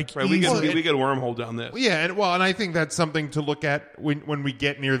 Absolutely could. Like, Right, we get wormhole down this. Yeah, and I think that's something to look at when we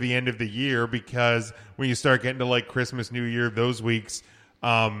get near the end of the year, because when you start getting to like Christmas, New Year, those weeks,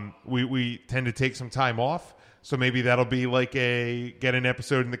 we tend to take some time off. So maybe that'll be like get an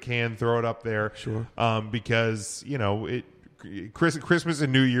episode in the can, throw it up there. Sure. Because Christmas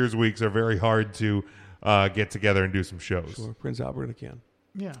and New Year's weeks are very hard to get together and do some shows. Sure. Prince Albert in a can.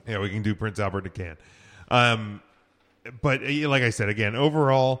 Yeah, we can do Prince Albert in a can. But like I said, again,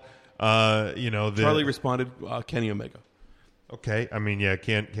 overall, Charlie responded, Kenny Omega. Okay, I mean, yeah,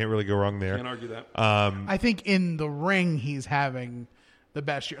 can't really go wrong there. Can't argue that. I think in the ring he's having the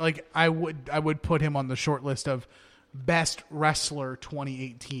best year. Like, I would put him on the short list of best wrestler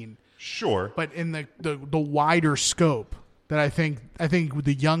 2018. Sure, but in the wider scope, that I think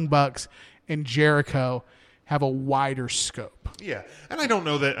the Young Bucks and Jericho have a wider scope. Yeah, and I don't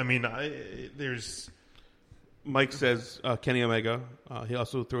know that. I mean, there's. Mike says Kenny Omega. He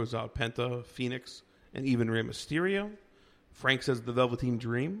also throws out Penta, Phoenix, and even Rey Mysterio. Frank says the Velveteen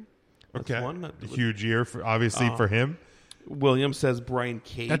Dream. That's one. A huge year, for him. William says Brian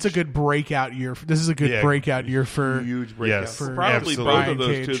Cage. That's a good breakout year. This is a good breakout year for huge breakout. Yes, for probably absolutely. both of those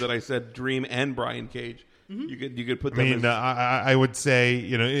Brian Cage. two that I said, Dream and Brian Cage. Mm-hmm. You could put them. I mean, I would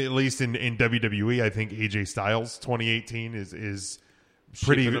say, at least in WWE, I think AJ Styles 2018 is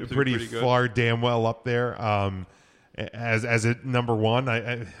pretty far damn well up there as a number one.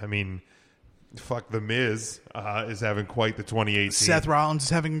 I mean, The Miz is having quite the 2018. Seth Rollins is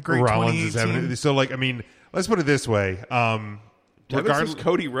having a great 2018. So, like, I mean, let's put it this way. Regardless,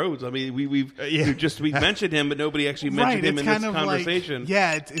 Cody Rhodes. I mean, we've mentioned him, but nobody actually mentioned him in this conversation.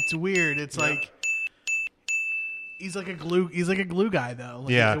 It's weird. It's like he's like a glue guy though.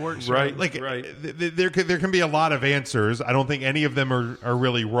 Like, yeah, it works right. There can be a lot of answers. I don't think any of them are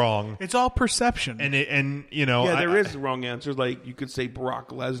really wrong. It's all perception. And you know, there is wrong answers. Like you could say Brock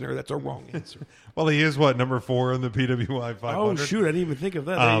Lesnar. That's a wrong answer. Well, he is number 4 in the PWI 500. Oh shoot, I didn't even think of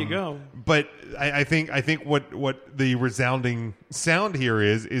that. There you go. But I think what the resounding sound here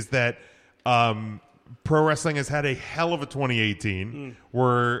is that pro wrestling has had a hell of a 2018.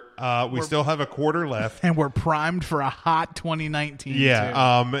 We're still have a quarter left, and we're primed for a hot 2019.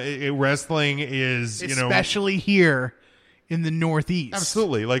 Yeah, wrestling is especially here in the Northeast.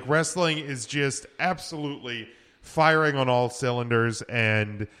 Absolutely, like wrestling is just absolutely firing on all cylinders,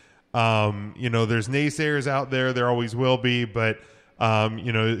 and there's naysayers out there. There always will be, but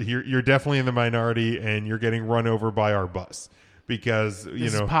you're definitely in the minority, and you're getting run over by our bus. Because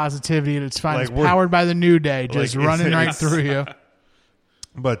this is positivity at its finest, powered by the New Day, just running right through you.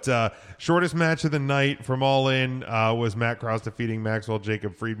 But shortest match of the night from All In was Matt Cross defeating Maxwell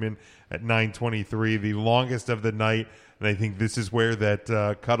Jacob Friedman at 9:23. The longest of the night, and I think this is where that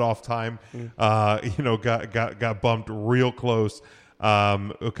cutoff time, got bumped real close.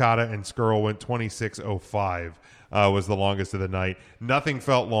 Okada and Skrull went 26:05. Was the longest of the night. Nothing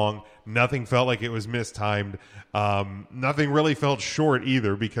felt long. Nothing felt like it was mistimed. Nothing really felt short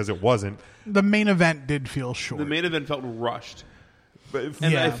either because it wasn't. The main event did feel short. The main event felt rushed.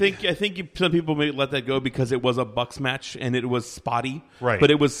 I think some people may let that go because it was a Bucks match and it was spotty. Right. But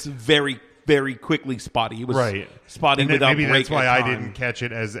it was very, very quickly spotty. It was spotty and without maybe break. That's why I didn't catch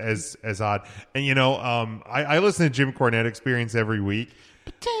it as odd. And I listen to Jim Cornette Experience every week.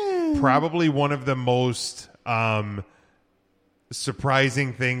 Probably one of the most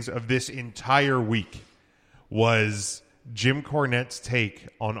surprising things of this entire week was Jim Cornette's take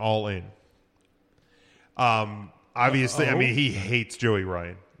on All In. Obviously, I mean, he hates Joey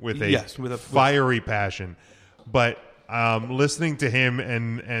Ryan with a fiery passion. But listening to him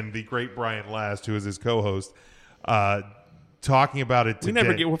and the great Brian Last, who is his co-host, talking about it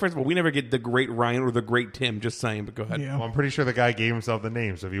today. First of all, we never get the great Ryan or the great Tim, just saying, but go ahead. Yeah. Well, I'm pretty sure the guy gave himself the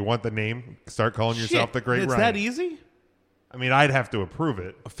name. So if you want the name, start calling yourself the great Ryan. It's that easy? I mean, I'd have to approve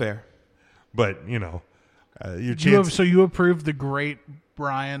it. Fair. But, your chance... So you approved the great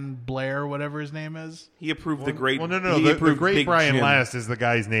Brian Blair, whatever his name is? He approved the great... Well, no. The great Brian Last is the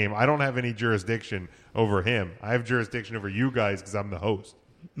guy's name. I don't have any jurisdiction over him. I have jurisdiction over you guys because I'm the host.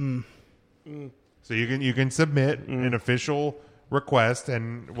 So you can submit an official request,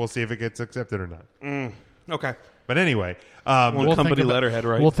 and we'll see if it gets accepted or not. Okay. But anyway... we'll company letterhead,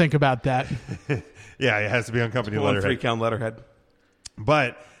 right? We'll think about that. Yeah, it has to be on company letterhead. 3-count letterhead.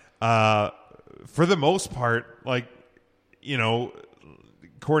 But for the most part,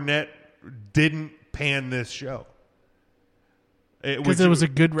 Cornette didn't pan this show because it was a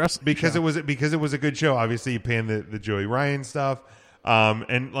good wrestling show. Because it was a good show. Obviously, he panned the Joey Ryan stuff,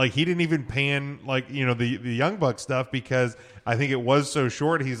 and he didn't even pan the Young Bucks stuff because I think it was so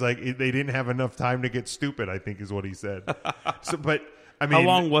short. He's like they didn't have enough time to get stupid, I think is what he said. I mean, how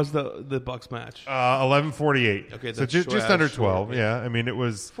long was the Bucks match? 11:48. Okay, so just under 12. Short, yeah, I mean it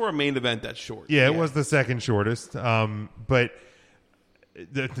was for a main event. That's short. Yeah, it was the second shortest. But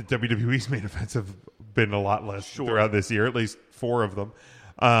the WWE's main events have been a lot less throughout this year. At least 4 of them.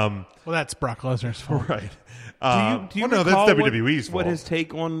 Well, that's Brock Lesnar's fault, right? Do you no, that's WWE's fault. What his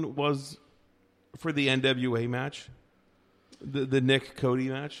take on was for the NWA match, the Nick Cody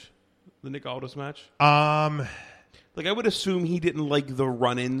match, the Nick Aldis match. I would assume he didn't like the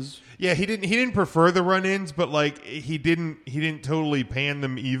run-ins. Yeah, he didn't prefer the run-ins, but he didn't totally pan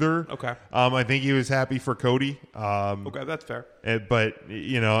them either. Okay. I think he was happy for Cody. Okay, that's fair. But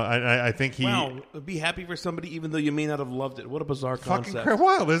I think he be happy for somebody even though you may not have loved it. What a bizarre concept. Fucking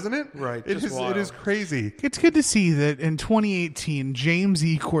wild, isn't it? Right. It is crazy. It's good to see that in 2018, James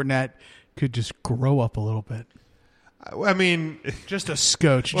E. Cornette could just grow up a little bit. I mean, just a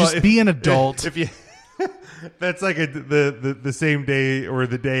scotch. Just be an adult. If you. That's like the same day or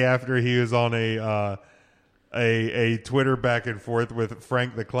the day after he was on a Twitter back and forth with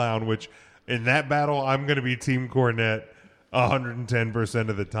Frank the Clown, which in that battle I'm going to be Team Cornette 110%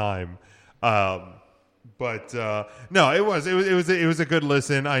 of the time. But no, it was a good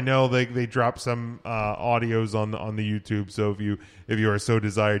listen. I know they dropped some audios on the YouTube, so if you are so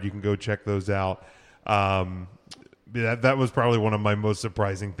desired, you can go check those out. That was probably one of my most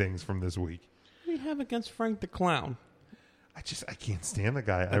surprising things from this week. What do you have against Frank the Clown? I can't stand the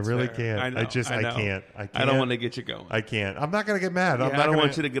guy. That's I really fair. can't. I I can't. I don't want to get you going. I can't. I'm not going to get mad. Yeah, I'm not I don't gonna,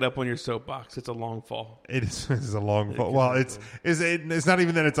 want you to get up on your soapbox. It's a long fall. It's a long fall. Well, it's not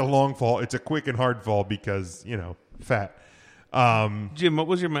even that it's a long fall. It's a quick and hard fall because, fat. Jim, what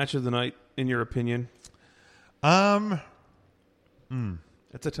was your match of the night, in your opinion? It's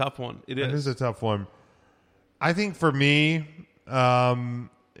a tough one. It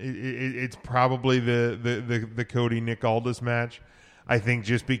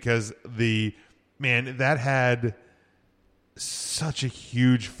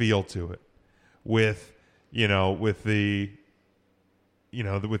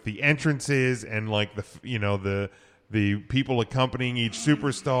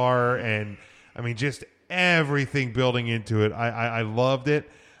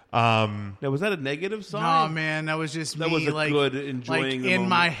Now, was that a negative sign? No, man, that was just that me. was a good enjoying. In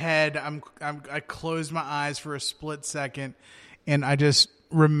my head, I closed my eyes for a split second, and I just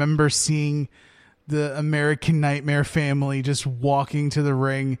remember seeing the American Nightmare family just walking to the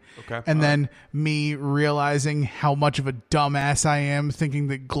ring, and then me realizing how much of a dumbass I am, thinking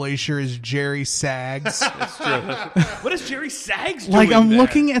that Glacier is Jerry Sags. That's true. What is Jerry Sags doing? Like, I'm there?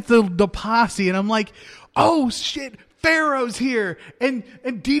 looking at the posse, and I'm like, oh shit. Pharaoh's here, and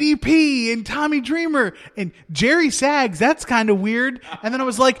DDP, and Tommy Dreamer, and Jerry Sags. That's kind of weird. And then I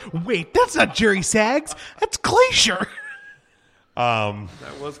was like, wait, that's not Jerry Sags. That's Glacier.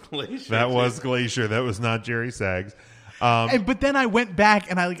 That was Glacier. That was Glacier. That was not Jerry Sags. But then I went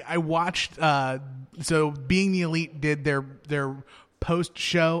back and I watched. So Being the Elite did their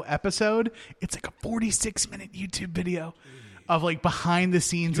post-show episode. It's like a 46-minute YouTube video of like behind the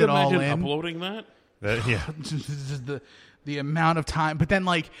scenes Can you at All imagine In. uploading that? The amount of time, but then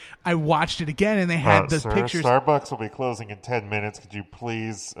like I watched it again and they had the pictures. Starbucks will be closing in 10 minutes. Could you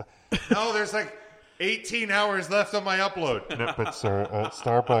please? No, there's like 18 hours left on my upload. No, but sir,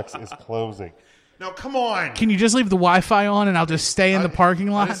 Starbucks is closing. No, come on. Can you just leave the Wi-Fi on and I'll just stay in the parking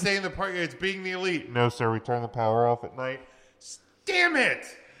lot? I'll just stay in the parking. It's Being the Elite. No, sir. We turn the power off at night. Damn it!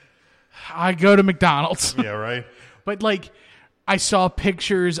 I go to McDonald's. Yeah, right. But like, I saw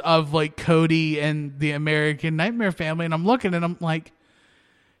pictures of like Cody and the American Nightmare family, and I'm looking and I'm like,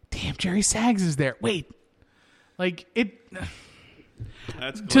 damn, Jerry Sags is there. Wait, like it.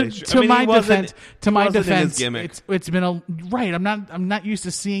 That's to my defense, gimmick. it's been right. I'm not used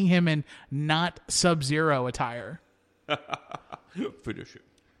to seeing him in not Sub-Zero attire. Finish it.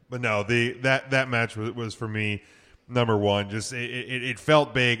 But no, that match was for me number one. Just it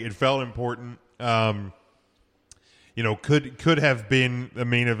felt big. It felt important. Could have been the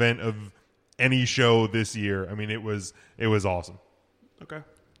main event of any show this year. I mean, it was awesome. Okay.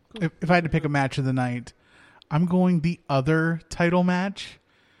 Cool. If I had to pick a match of the night, I'm going the other title match,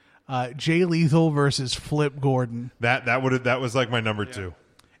 Jay Lethal versus Flip Gordon. That was like my number two.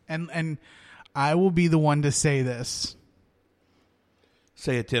 And I will be the one to say this.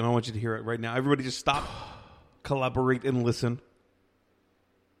 Say it, Tim. I want you to hear it right now. Everybody, just stop, collaborate, and listen.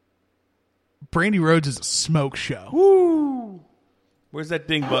 Brandy Rhodes is a smoke show. Woo! Where's that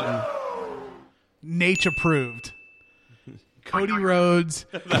ding button? Nate approved. Cody Rhodes.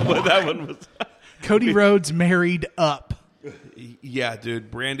 that one was. Cody Rhodes married up. Yeah, dude.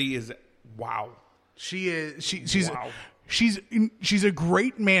 Brandy is wow. She is. She's a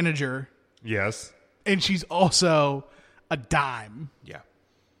great manager. Yes. And she's also a dime. Yeah,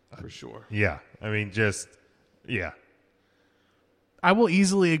 for sure. Yeah, I mean, yeah. I will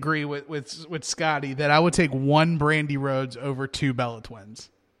easily agree with Scotty that I would take one Brandy Rhodes over two Bella Twins.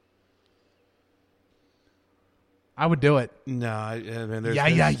 I would do it. No, man.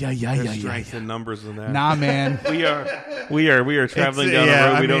 There's strength in numbers in that. Nah, man. we are traveling down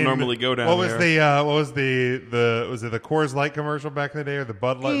a road we don't normally go down. What was the Coors Light commercial back in the day, or the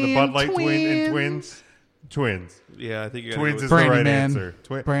Bud Light Twins? Yeah, I think you Twins is Brandy, the right man. answer.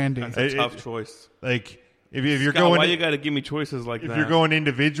 Brandy. That's a tough choice. Like if you're Scott, going, why you got to give me choices like that? If you're going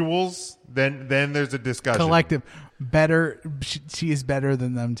individuals, then there's a discussion. Collective, better. She is better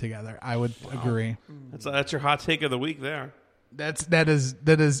than them together. I would agree. That's your hot take of the week there. That is.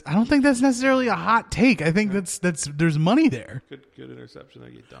 I don't think that's necessarily a hot take. I think that's there's money there. Good interception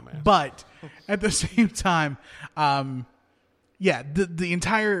there, you dumbass. But at the same time, the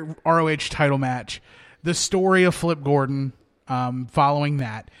entire ROH title match, the story of Flip Gordon, following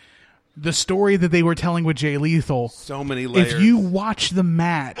that, the story that they were telling with Jay Lethal. So many layers. If you watch the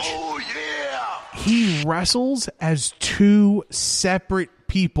match, he wrestles as two separate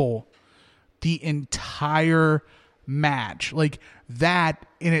people the entire match. Like, that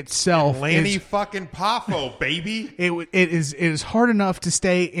in itself Lanny is, fucking Poffo, baby. it is hard enough to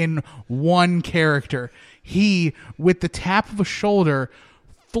stay in one character. He, with the tap of a shoulder,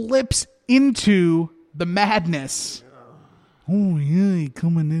 flips into the madness. Oh yeah, he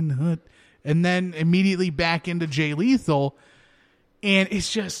coming in hot, and then immediately back into Jay Lethal, and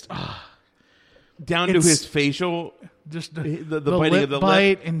it's just down to his facial, just the biting of the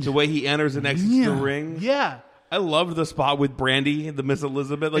lip, and the way he enters and exits the ring. Yeah. I loved the spot with Brandy, the Miss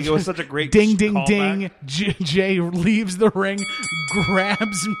Elizabeth. Like, it was such a great ding, ding, callback. ding. Jay leaves the ring,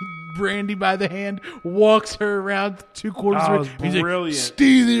 grabs Brandy by the hand, walks her around 2 quarters. Oh, of it the was ring. brilliant. He's like,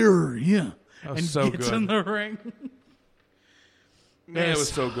 stay there, yeah. That was And so gets good. in the ring. Man, it was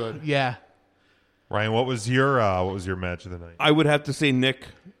so good. Yeah. Ryan, what was your match of the night? I would have to say Nick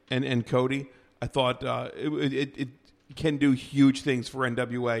and Cody. I thought it can do huge things for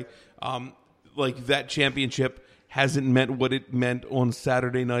NWA. Like, that championship hasn't meant what it meant on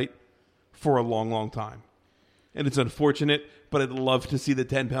Saturday night for a long, long time. And it's unfortunate, but I'd love to see the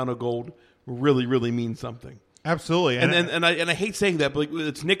 10 pound of gold really, really mean something. Absolutely. And I hate saying that, but like,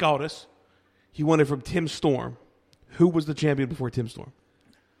 it's Nick Aldis. He won it from Tim Storm. Who was the champion before Tim Storm?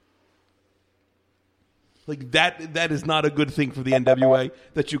 Like, that is not a good thing for the NWA,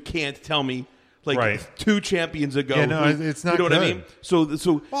 that you can't tell me, like, Right. 2 champions ago. Yeah, no, it's not You know what I good. mean? So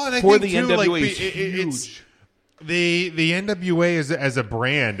Well, and I for think, the too, NWA, like, it's it's huge. the NWA as a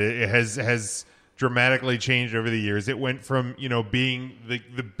brand, it has dramatically changed over the years. It went from, being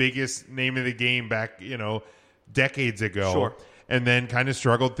the biggest name of the game back, decades ago. Sure. And then kind of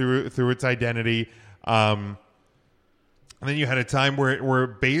struggled through its identity. And then you had a time where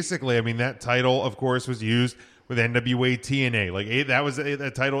basically, I mean, that title, of course, was used with NWA TNA. Like, that was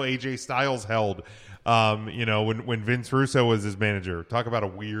a title AJ Styles held, when Vince Russo was his manager. Talk about a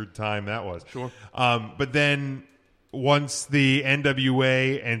weird time that was. Sure. But then once the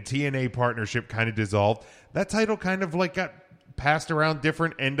NWA and TNA partnership kind of dissolved, that title kind of like got passed around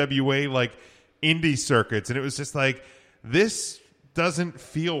different NWA like indie circuits. And it was just like, this doesn't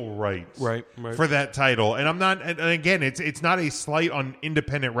feel right for that title. And I'm not, and again, it's not a slight on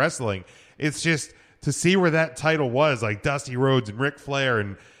independent wrestling. It's just to see where that title was, like Dusty Rhodes and Ric Flair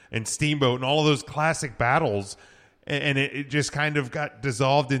and Steamboat and all of those classic battles. And it just kind of got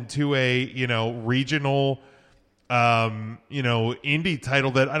dissolved into a, regional, indie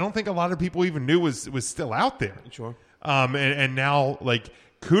title that I don't think a lot of people even knew was still out there. Sure. And now, like,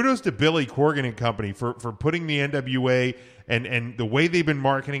 kudos to Billy Corgan and company for putting the NWA and the way they've been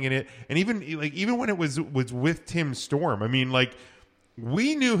marketing it, and even when it was with Tim Storm. I mean, like,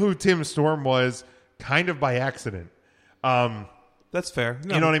 we knew who Tim Storm was kind of by accident. That's fair.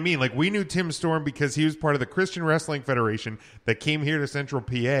 No. You know what I mean? Like, we knew Tim Storm because he was part of the Christian Wrestling Federation that came here to Central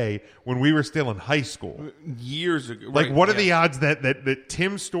PA when we were still in high school. Years ago. Like, right, what are the odds that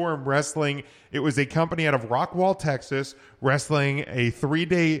Tim Storm Wrestling, it was a company out of Rockwall, Texas, wrestling a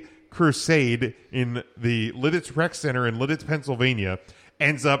 3-day crusade in the Lidditz Rec Center in Lidditz, Pennsylvania,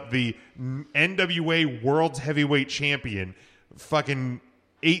 ends up the NWA World's Heavyweight Champion fucking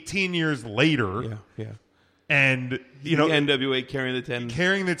 18 years later. Yeah. And, the NWA carrying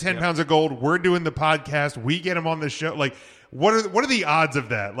the 10 pounds of gold. We're doing the podcast. We get him on the show. Like, what are the odds of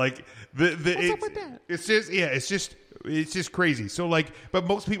that? Like, what's up with that? It's just crazy. So, like, but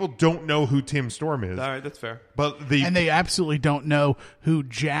most people don't know who Tim Storm is. All right, that's fair. And they absolutely don't know who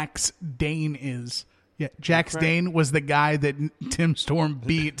Jax Dane is. Yeah, Jax Dane was the guy that Tim Storm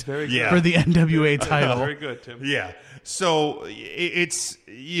beat for the NWA title. Very good, Tim. Yeah. So it's,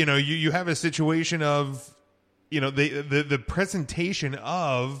 you have a situation of, the presentation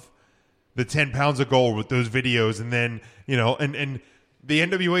of the 10 pounds of gold with those videos, and then, and the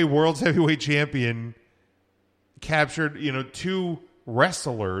NWA World's Heavyweight Champion captured, 2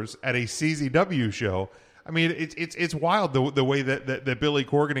 wrestlers at a CZW show. I mean, it's wild the way that Billy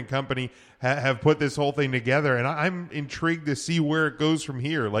Corgan and company have put this whole thing together, and I'm intrigued to see where it goes from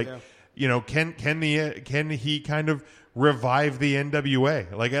here. Like, can he kind of revive the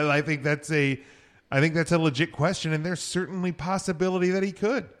NWA? Like, I think that's a legit question, and there's certainly possibility that he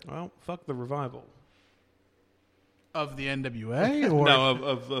could. Well, fuck the revival of the NWA, or no,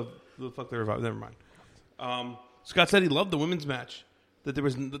 of the fuck the revival. Never mind. Scott said he loved the women's match. That there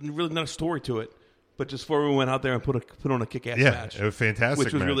was really not a story to it, but just Foreman went out there and put on a kick-ass match. It was fantastic,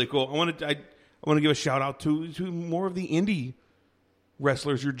 which was really cool. I want to give a shout out to more of the indie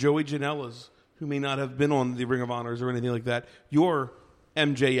wrestlers. Your Joey Janela's, who may not have been on the Ring of Honors or anything like that. Your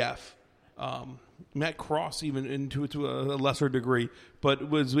MJF, Matt Cross, even to a lesser degree, but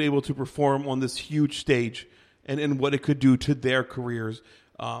was able to perform on this huge stage and what it could do to their careers.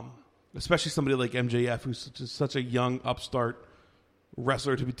 Especially somebody like MJF, who's such a young upstart,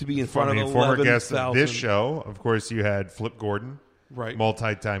 wrestler to be in front of former 11,000. guest of this show. Of course, you had Flip Gordon, right?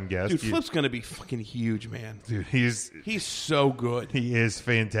 Multi-time guest. Dude, Flip's going to be fucking huge, man. Dude, he's so good. He is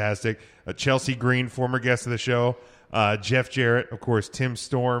fantastic. Chelsea Green, former guest of the show. Jeff Jarrett, of course. Tim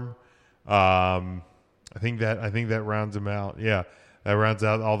Storm. I think that rounds them out. Yeah. That rounds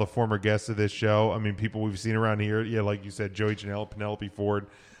out all the former guests of this show. I mean, people we've seen around here. Yeah, like you said, Joey Janela, Penelope Ford.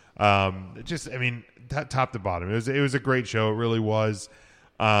 Top to bottom, it was a great show. It really was.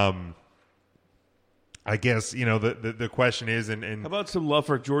 I guess the question is, and how about some love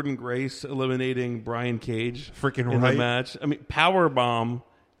for Jordan Grace eliminating Brian Cage freaking in right. the match? I mean, power bomb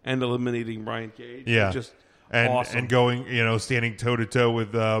and eliminating Brian Cage. Yeah, just awesome. And going standing toe to toe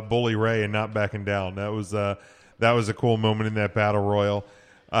with Bully Ray and not backing down. That was a cool moment in that battle royal.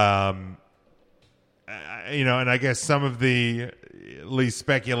 And I guess some of the at least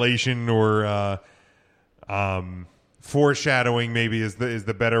speculation or foreshadowing maybe is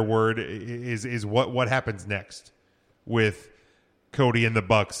the better word is what happens next with Cody and the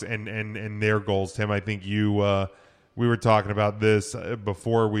Bucks and their goals. Tim, I think we were talking about this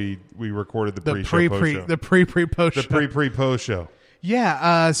before we recorded the pre-post show.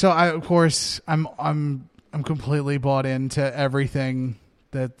 Yeah. So I'm completely bought into everything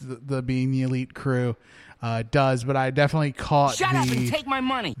that the Being the Elite crew does, but I definitely caught Shut up and take my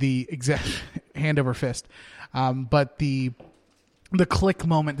money. The exact hand over fist. But the click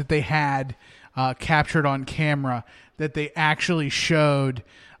moment that they had captured on camera that they actually showed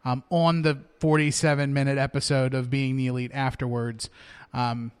on the 47-minute episode of Being the Elite afterwards,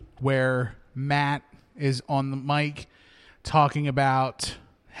 where Matt is on the mic talking about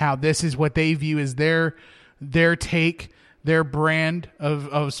how this is what they view as their take, their brand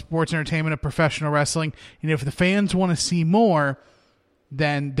of sports entertainment, of professional wrestling. And if the fans want to see more,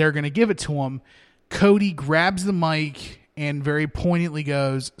 then they're going to give it to them. Cody grabs the mic and very poignantly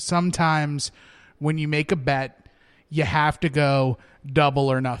goes, sometimes when you make a bet, you have to go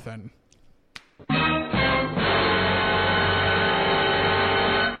double or nothing.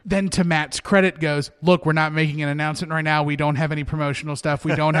 Then to Matt's credit goes, look, we're not making an announcement right now. We don't have any promotional stuff.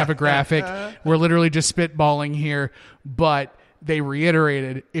 We don't have a graphic. We're literally just spitballing here. But they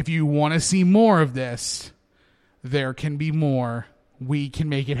reiterated, if you want to see more of this, there can be more. We can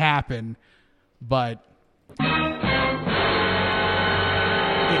make it happen. But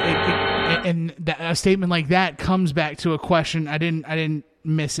a statement like that comes back to a question. I didn't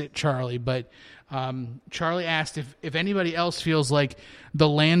miss it, Charlie, but Charlie asked if anybody else feels like the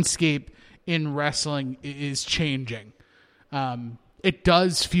landscape in wrestling is changing. It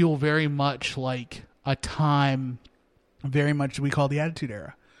does feel very much like a time, very much we call the Attitude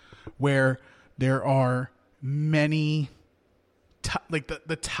Era, where there are many,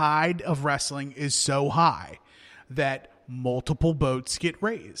 the tide of wrestling is so high that multiple boats get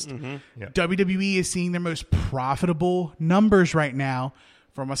raised. Mm-hmm. Yeah. WWE is seeing their most profitable numbers right now.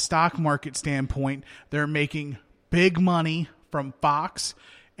 From a stock market standpoint, they're making big money from Fox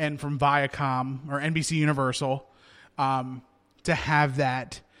and from Viacom or NBC Universal to have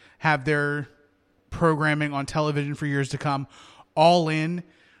their programming on television for years to come. All In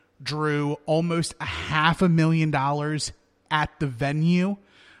drew almost $500,000 at the venue.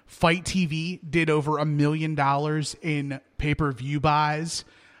 Fight TV did over $1 million in pay-per-view buys.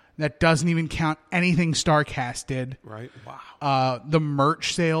 That doesn't even count anything StarCast did. Right. Wow. The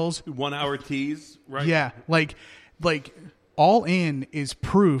merch sales. 1 hour tease. Right. Yeah. Like All In is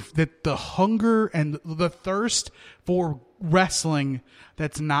proof that the hunger and the thirst for wrestling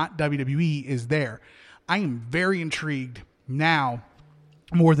that's not WWE is there. I am very intrigued now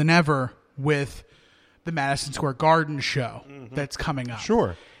more than ever with the Madison Square Garden show that's coming up.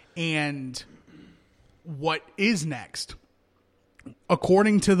 Sure. And what is next?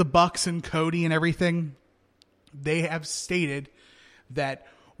 According to the Bucks and Cody and everything, they have stated that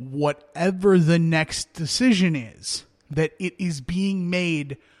whatever the next decision is, that it is being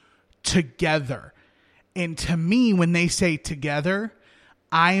made together. And to me, when they say together,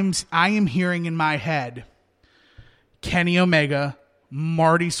 I am hearing in my head Kenny Omega,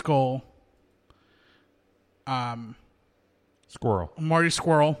 Marty Scurll, Marty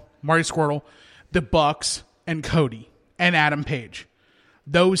Squirtle, the Bucks, and Cody, and Adam Page.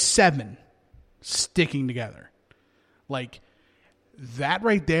 Those 7 sticking together. Like, that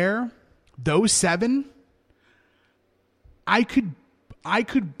right there, those 7, I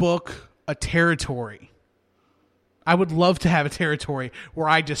could book a territory. I would love to have a territory where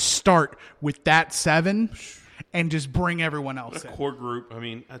I just start with that 7 and just bring everyone else in. Core group. I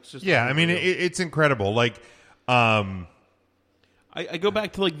mean, that's just... Yeah, I mean, it's incredible. Like, I go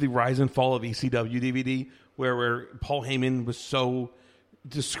back to like the Rise and Fall of ECW DVD where Paul Heyman was so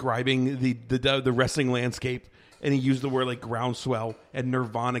describing the wrestling landscape, and he used the word like groundswell, and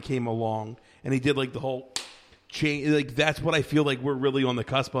Nirvana came along, and he did like the whole change. Like that's what I feel like we're really on the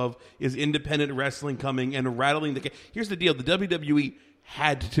cusp of, is independent wrestling coming and rattling the. Here's the deal: the WWE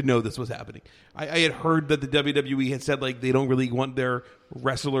had to know this was happening. I had heard that the WWE had said like they don't really want their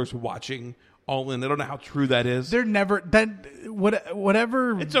wrestlers watching All In. I don't know how true that is. They're never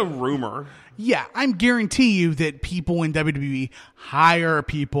whatever. It's a rumor. Yeah, I'm guarantee you that people in WWE hire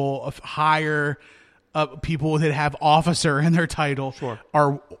people that have officer in their title. Sure.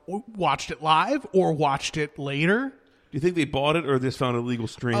 Are watched it live or watched it later. Do you think they bought it or just found a legal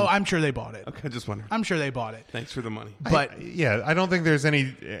stream? Oh, I'm sure they bought it. Okay, just wondering. I'm sure they bought it. Thanks for the money. But I don't think there's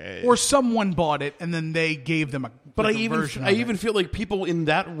any. Or someone bought it and then they gave them a. But like I a even feel like people in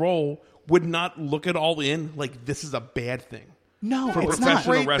that role would not look at All In like this is a bad thing. No, For it's professional not.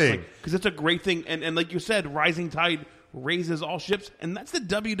 Great wrestling, thing. because it's a great thing, and like you said, rising tide raises all ships, and that's the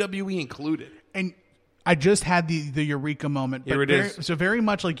WWE included. And I just had the eureka moment. Here it is. So very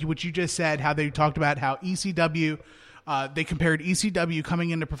much like what you just said, how they talked about how ECW, they compared ECW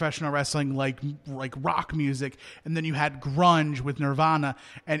coming into professional wrestling like rock music, and then you had grunge with Nirvana,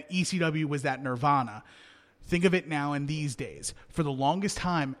 and ECW was that Nirvana. Think of it now in these days. For the longest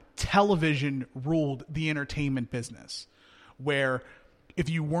time, television ruled the entertainment business, where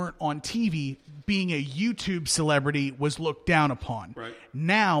if you weren't on TV, being a YouTube celebrity was looked down upon. Right.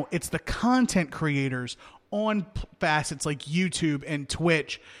 Now it's the content creators on facets like YouTube and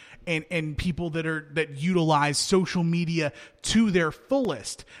Twitch and people that utilize social media to their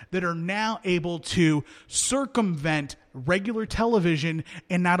fullest that are now able to circumvent regular television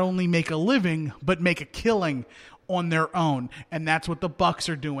and not only make a living but make a killing on their own. And that's what the Bucks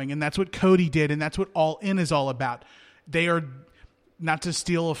are doing, and that's what Cody did, and that's what All In is all about. They are, not to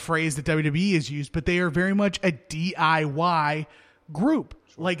steal a phrase that WWE has used, but they are very much a DIY group.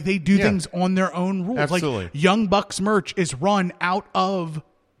 Like they do things on their own rules. Absolutely. Like Young Bucks merch is run out of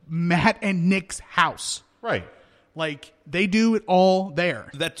Matt and Nick's house. Right. Like they do it all there.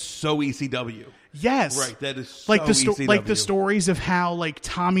 That's so ECW. Yes. Right, that is so like the ECW. like the stories of how like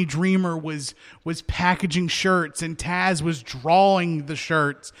Tommy Dreamer was packaging shirts and Taz was drawing the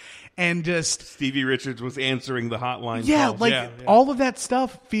shirts and just Stevie Richards was answering the hotline yeah, calls. like all of that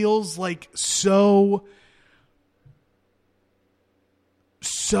stuff feels like so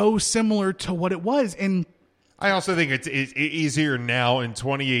similar to what it was. And I also think it's easier now in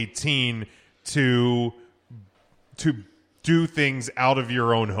 2018 to do things out of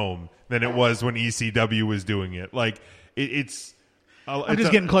your own home than it was when ECW was doing it. Like it's. I'm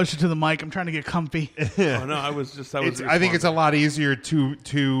just getting closer to the mic. I'm trying to get comfy. Oh no, I think it's a lot easier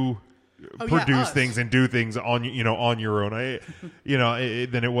to produce things and do things on your own.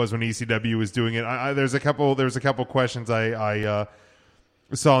 Than it was when ECW was doing it. There's a couple questions I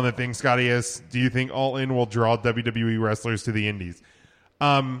saw on the thing. Scotty asks, do you think All In will draw WWE wrestlers to the indies?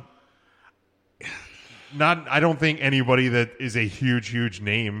 I don't think anybody that is a huge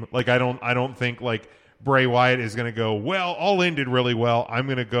name. Like I don't think like Bray Wyatt is going to go, well, All In did really well, I'm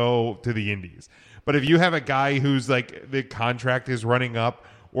going to go to the indies. But if you have a guy who's like the contract is running up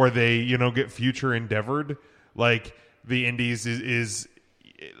or they, get future endeavored, like the indies is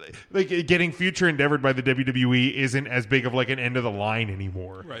like getting future endeavored by the WWE isn't as big of like an end of the line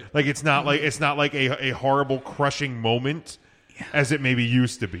anymore. Right. Like it's not like a horrible crushing moment as it maybe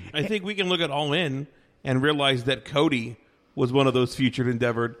used to be. I think we can look at All In and realize that Cody was one of those future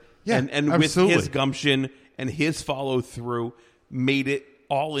endeavored. Yeah, and with his gumption and his follow through made it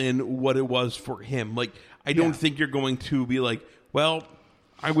All In what it was for him. Like I don't think you're going to be like, well,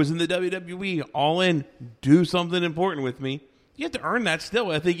 I was in the WWE, All In, do something important with me. You have to earn that still,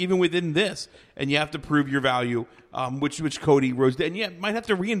 I think, even within this. And you have to prove your value, which Cody Rhodes did. And you might have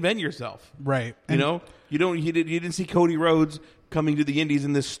to reinvent yourself. Right. You didn't see Cody Rhodes coming to the indies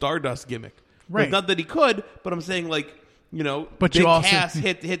in this Stardust gimmick. Right. Like, not that he could, but I'm saying, like, but Big you also Cass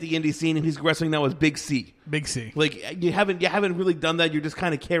hit the indie scene, and he's wrestling now as Big C. Big C. Like, you haven't really done that. You're just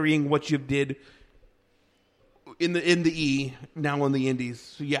kind of carrying what you did in the E now on the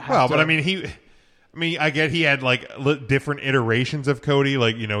indies. So but I get he had like different iterations of Cody.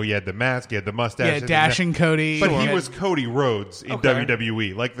 Like, he had the mask, he had the mustache. Yeah, Dashing Cody. But he was Cody Rhodes in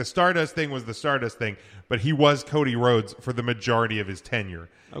WWE. Like the Stardust thing was the Stardust thing, but he was Cody Rhodes for the majority of his tenure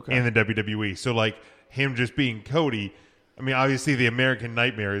in the WWE. So like him just being Cody, I mean, obviously the American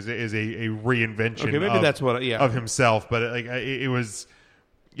Nightmare is a reinvention of himself, but like it was...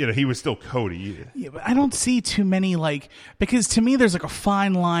 he was still Cody. Yeah, but I don't see too many, because to me there's like a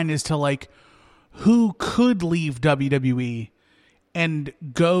fine line as to like who could leave WWE and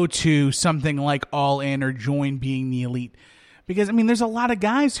go to something like All In or join Being the Elite. Because, I mean, there's a lot of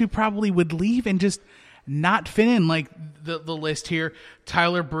guys who probably would leave and just not fit in. Like the list here,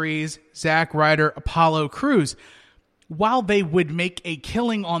 Tyler Breeze, Zack Ryder, Apollo Crews. While they would make a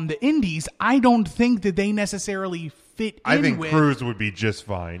killing on the indies, I don't think that they necessarily fit in. I think Crews would be just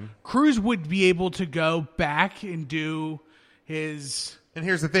fine. Crews would be able to go back and do his and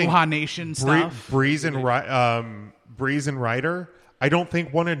here's the thing, Wuhan Nation stuff. Breeze and Ryder, I don't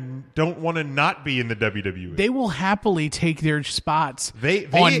think don't want to not be in the WWE. They will happily take their spots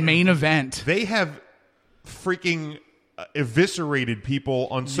on main event. They have freaking eviscerated people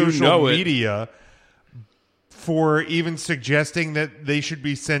on social media for even suggesting that they should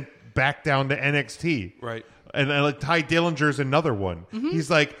be sent back down to NXT. Right. And like Ty Dillinger's another one. Mm-hmm. He's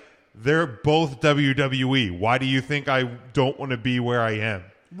like, they're both WWE. Why do you think I don't want to be where I am?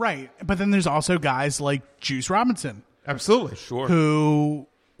 Right. But then there's also guys like Juice Robinson. Absolutely. Sure. Who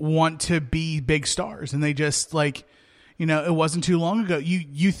want to be big stars. And they just like, you know, it wasn't too long ago.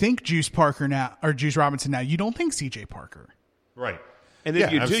 You think Juice Parker now, or Juice Robinson now. You don't think CJ Parker. Right. And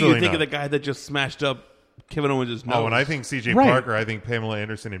if you do, you think of the guy that just smashed up Kevin Owens' nose. Oh, and I think CJ Parker, I think Pamela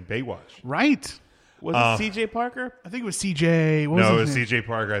Anderson in Baywatch. Right. Was it CJ Parker? I think it was CJ. It was CJ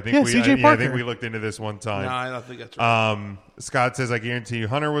Parker. I think I think we looked into this one time. No, I don't think that's right. Scott says, I guarantee you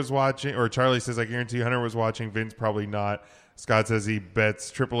Hunter was watching, or Charlie says, I guarantee you Hunter was watching. Vince probably not. Scott says he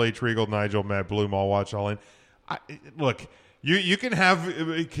bets Triple H, Regal, Nigel, Matt Bloom all watch All In. Look, you can have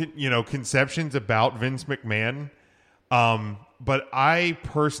conceptions about Vince McMahon, but I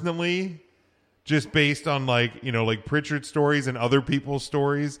personally, just based on like Pritchard stories and other people's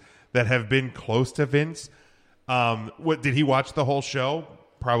stories that have been close to Vince, what did he watch the whole show?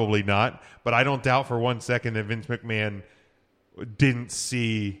 Probably not, but I don't doubt for 1 second that Vince McMahon didn't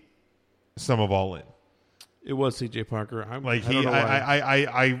see some of All In. It was CJ Parker.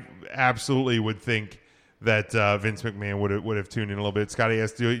 I absolutely would think that Vince McMahon would have tuned in a little bit. Scotty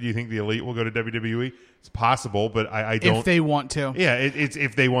asked, do you think the Elite will go to WWE? It's possible, but I don't. If they want to, yeah, it's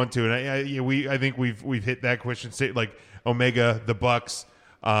if they want to, and I think we've hit that question. Like Omega, the Bucks,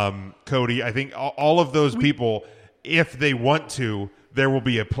 Cody. I think all of those people, if they want to, there will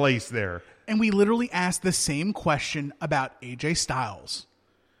be a place there. And we literally asked the same question about AJ Styles.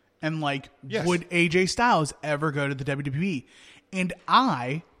 And like, yes. Would AJ Styles ever go to the WWE? And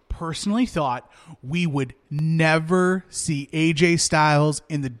I personally thought we would never see AJ Styles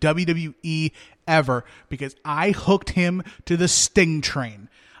in the WWE ever, because I hooked him to the Sting train.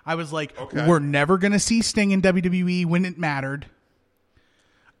 I was like, We're never going to see Sting in WWE when it mattered.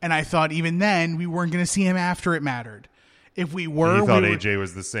 And I thought even then we weren't going to see him after it mattered. If we were, you thought AJ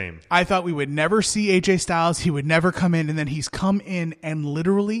was the same. I thought we would never see AJ Styles. He would never come in, and then he's come in, and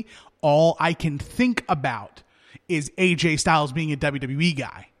literally all I can think about is AJ Styles being a WWE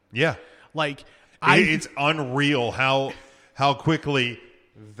guy. Yeah, like it's unreal how quickly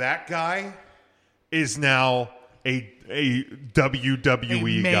that guy is now a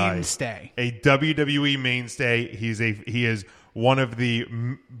WWE mainstay. Guy, a WWE mainstay. He is one of the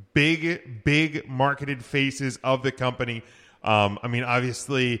big marketed faces of the company. I mean,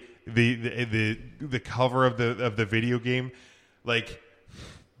 obviously the cover of the video game, like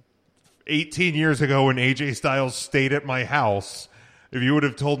 18 years ago when AJ Styles stayed at my house, if you would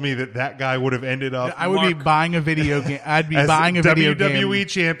have told me that guy would have ended up, I would be buying a video game. I'd be buying a video game, WWE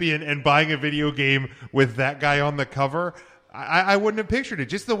champion, and buying a video game with that guy on the cover. I wouldn't have pictured it.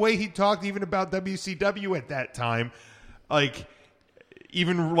 Just the way he talked, even about WCW at that time. Like,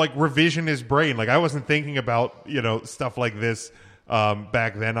 even like revision his brain. Like, I wasn't thinking about stuff like this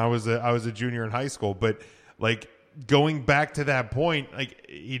back then. I was a junior in high school, but like going back to that point, like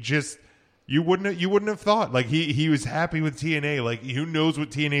you wouldn't have thought. Like he was happy with TNA. Like, who knows what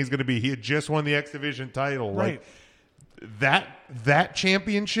TNA is going to be? He had just won the X Division title. Right. Like that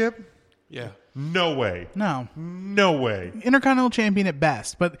championship. Yeah. No way. No way. Intercontinental champion at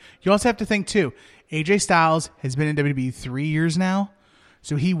best. But you also have to think too, AJ Styles has been in WWE 3 years now.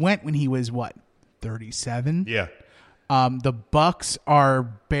 So he went when he was 37? Yeah. The Bucks are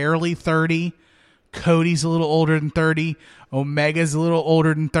barely 30. Cody's a little older than 30. Omega's a little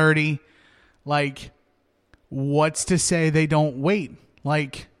older than 30. Like, what's to say they don't wait?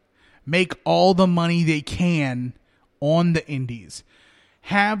 Like, make all the money they can on the indies.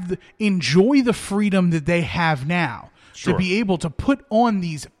 Enjoy the freedom that they have now. Sure. To be able to put on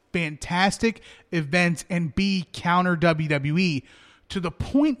these fantastic events and be counter WWE to the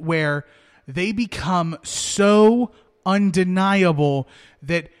point where they become so undeniable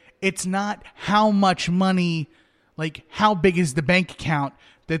that it's not how much money, like how big is the bank account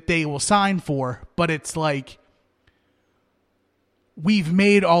that they will sign for, but it's like, we've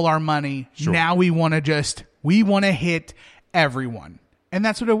made all our money. Sure. Now we want to hit everyone. And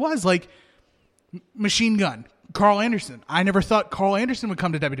that's what it was. Like, Machine Gun, Carl Anderson. I never thought Carl Anderson would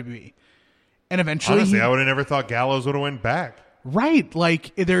come to WWE. And eventually... Honestly, I would have never thought Gallows would have went back. Right.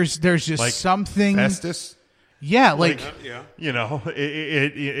 Like, there's just like something... Festus? Yeah, like... You know,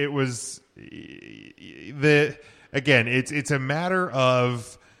 it was... Again, it's a matter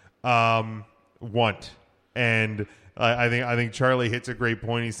of want. And I think Charlie hits a great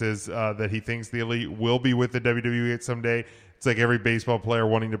point. He says that he thinks the Elite will be with the WWE someday. It's like every baseball player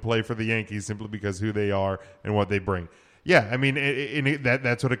wanting to play for the Yankees simply because who they are and what they bring. Yeah, I mean,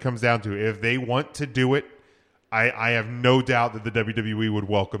 that's what it comes down to. If they want to do it, I have no doubt that the WWE would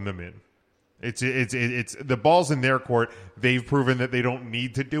welcome them in. It's the ball's in their court. They've proven that they don't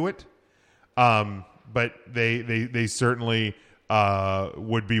need to do it, but they certainly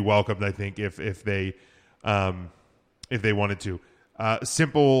would be welcomed. I think if they wanted to.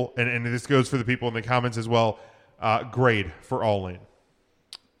 Simple, and this goes for the people in the comments as well. Grade for All In.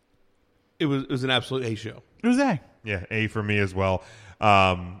 It was an absolute A show. It was A. Yeah, A for me as well.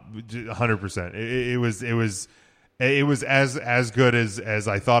 100%. It was as good as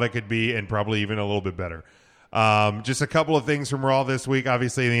I thought it could be, and probably even a little bit better. Just a couple of things from Raw this week.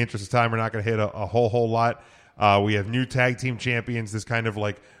 Obviously, in the interest of time, we're not going to hit a whole lot. We have new tag team champions. This kind of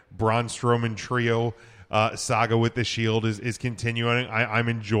like Braun Strowman trio saga with the Shield is continuing. I'm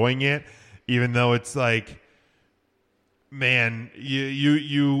enjoying it, even though it's like, man,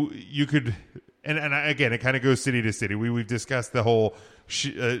 you could, and again, it kind of goes city to city. We've discussed the whole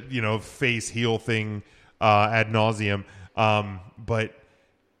face heel thing ad nauseum, but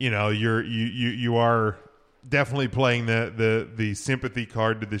you are definitely playing the sympathy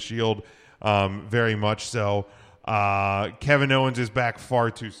card to the Shield, very much so. Kevin Owens is back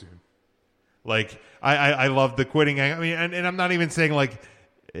far too soon. Like I love the quitting. I mean, and I'm not even saying like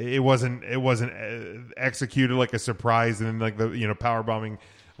it wasn't executed like a surprise and then like the power bombing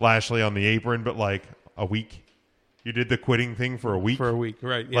Lashley on the apron, but like a week. You did the quitting thing for a week.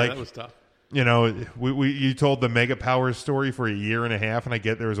 Right? Yeah, that was tough. You told the Mega Powers story for a year and a half, and I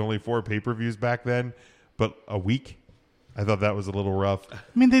get there was only 4 pay-per-views back then, but a week? I thought that was a little rough. I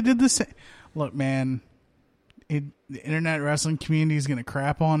mean, they did the same. Look, man, the internet wrestling community is going to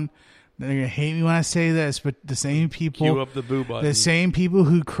crap on. They're going to hate me when I say this, but the same people, cue up the boo button. The same people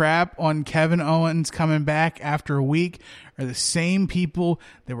who crap on Kevin Owens coming back after a week are the same people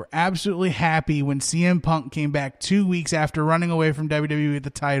that were absolutely happy when CM Punk came back 2 weeks after running away from WWE with the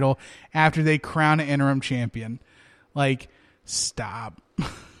title after they crowned an interim champion. Like, stop.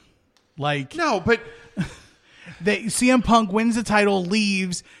 Like, no, but CM Punk wins the title,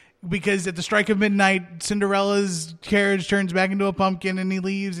 leaves. Because at the strike of midnight, Cinderella's carriage turns back into a pumpkin and he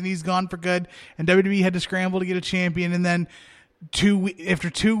leaves and he's gone for good. And WWE had to scramble to get a champion. And then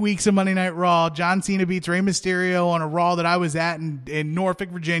after 2 weeks of Monday Night Raw, John Cena beats Rey Mysterio on a Raw that I was at in Norfolk,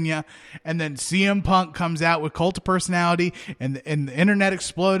 Virginia. And then CM Punk comes out with Cult of Personality and the internet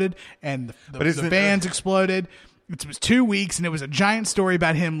exploded and the fans exploded. It was 2 weeks and it was a giant story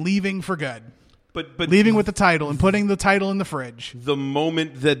about him leaving for good. But leaving with the title and putting the title in the fridge. The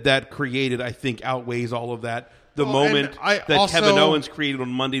moment that created, I think, outweighs all of that. The moment that Kevin Owens created on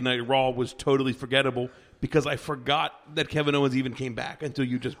Monday Night Raw was totally forgettable because I forgot that Kevin Owens even came back until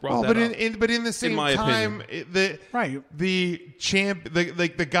you just brought that up. But in the same time, the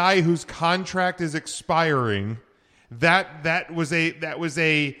guy whose contract is expiring, that was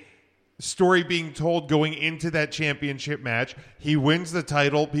a story being told going into that championship match. He wins the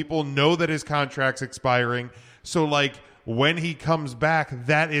title. People know that his contract's expiring. So, like, when he comes back,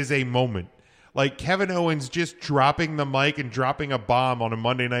 that is a moment. Like, Kevin Owens just dropping the mic and dropping a bomb on a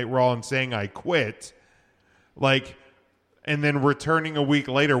Monday Night Raw and saying, I quit. Like, and then returning a week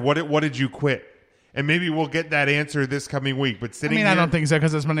later, what did you quit? And maybe we'll get that answer this coming week. But I don't think so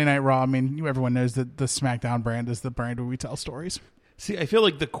because it's Monday Night Raw. I mean, everyone knows that the SmackDown brand is the brand where we tell stories. See, I feel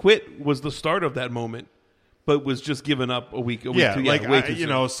like the quit was the start of that moment, but was just given up a week too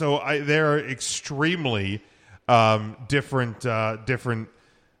soon. So there are extremely different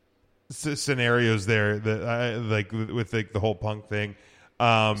scenarios there that like with the whole Punk thing.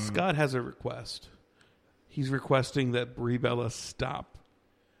 Scott has a request. He's requesting that Brie Bella stop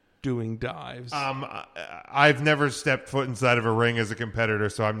doing dives. I've never stepped foot inside of a ring as a competitor,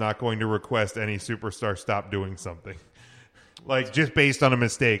 so I'm not going to request any superstar stop doing something. Like, just based on a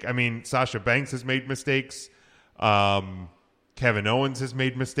mistake. I mean, Sasha Banks has made mistakes. Kevin Owens has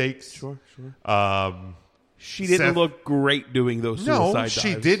made mistakes. Sure. She didn't look great doing those suicide dives. No,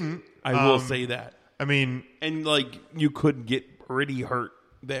 she didn't. I will say that. I mean... And, like, you could get pretty hurt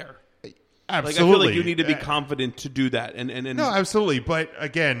there. Absolutely. Like, I feel like you need to be confident to do that. And no, absolutely. But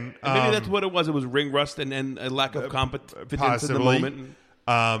again, maybe that's what it was. It was ring rust and a lack of confidence in the moment.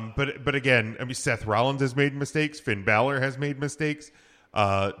 But again, I mean, Seth Rollins has made mistakes. Finn Balor has made mistakes.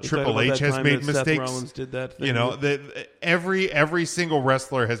 Triple H has made mistakes. Seth Rollins did that thing. You know, every single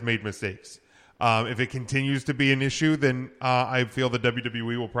wrestler has made mistakes. If it continues to be an issue, then I feel the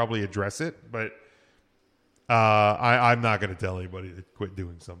WWE will probably address it. But I'm not going to tell anybody to quit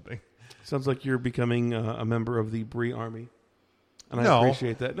doing something. Sounds like you're becoming a member of the Brie Army. And I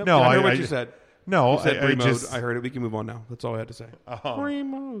appreciate that. I heard what you said. No, you said Brie mode. just... I heard it. We can move on now. That's all I had to say. Brie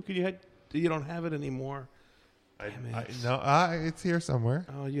mode. You don't have it anymore. It's here somewhere.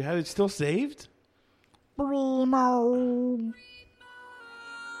 Oh, you have it still saved? Brie mode.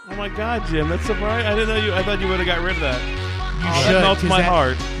 Oh my God, Jim, that's surprising. I didn't know you. I thought you would have got rid of that. That melts my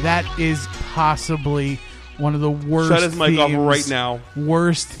heart. That is possibly one of the worst. Shut his mic off right now.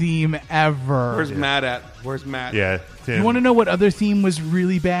 Worst theme ever. Where's Matt at? Where's Matt? Yeah, Tim. You want to know what other theme was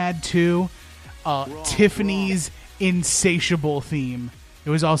really bad too? Tiffany's insatiable theme. It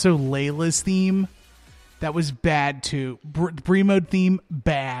was also Layla's theme. That was bad too. Brie mode theme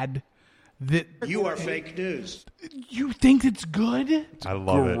bad. You are fake news. You think it's good? I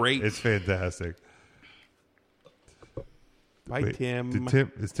love great. it. It's fantastic. Bye, Wait, Tim.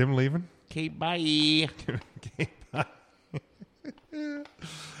 Is Tim leaving? Okay, bye. Okay, bye.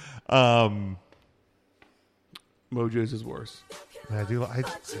 Mojo's is worse. I do. Come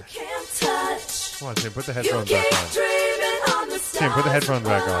on, Tim. Put the headphones back on. Tim, put the headphones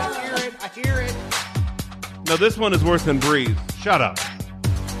back on. I hear it. No, this one is worse than Breeze. Shut up.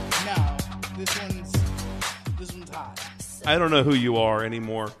 No, this one's hot. I don't know who you are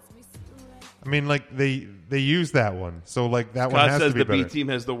anymore. I mean, like they use that one, so like that one Scott has says to be the better. B team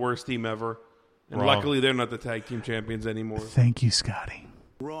has the worst team ever, and Wrong. luckily they're not the tag team champions anymore. Thank you, Scotty.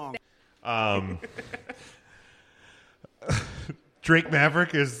 Wrong. Drake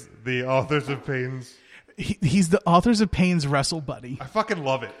Maverick is the Authors of Pain's. He's the Authors of Pain's wrestle buddy. I fucking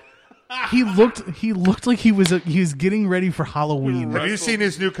love it. He looked like he was getting ready for Halloween. Have you seen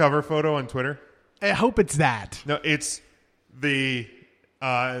his new cover photo on Twitter? I hope it's that. No, it's the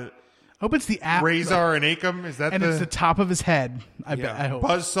Hope it's the app. Razor and Akam. Is that it's the top of his head. I bet. I hope.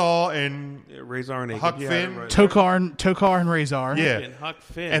 Buzzsaw and Razor and Akam. Huck Finn, right. Tokar and Razor. Yeah, And Huck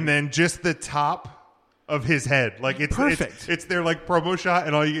Finn. and then just the top of his head, like it's perfect. It's their like promo shot,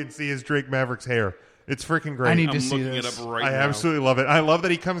 and all you can see is Drake Maverick's hair. It's freaking great. I need I'm to see looking this. it up right I now. absolutely love it. I love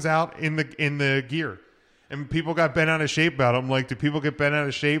that he comes out in the gear, and people got bent out of shape about him. Like, do people get bent out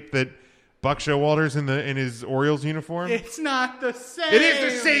of shape that Buck Showalter's in his Orioles uniform? It's not the same. It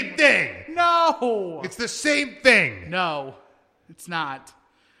is the same thing. No, It's the same thing. no, it's not.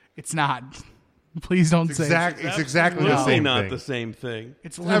 It's not. Please don't say It's exactly the Absolutely same not thing. the same thing.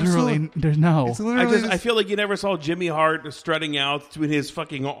 it's literally. There's no. It's literally I feel like you never saw Jimmy Hart strutting out in his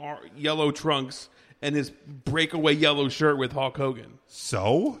fucking yellow trunks and his breakaway yellow shirt with Hulk Hogan.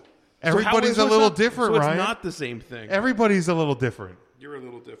 so So everybody's how a is little that- different, so it's Ryan. not the same thing. Everybody's a little different. You're a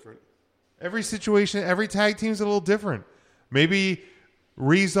little different. Every situation, every tag team's a little different. Maybe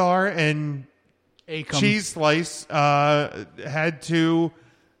Rezar and Akam. Cheese Slice had to.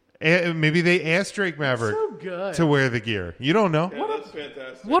 Maybe they asked Drake Maverick So good. to wear the gear. You don't know. That's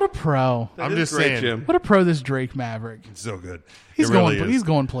fantastic. What a pro! I'm That is just great, saying. Jim. What a pro! This Drake Maverick. It's so good. He's It really going. is. He's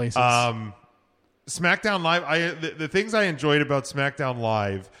going places. SmackDown Live. The things I enjoyed about SmackDown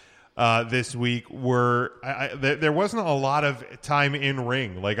Live this week were there wasn't a lot of time in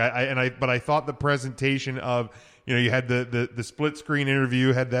ring. Like but I thought the presentation of you had the split screen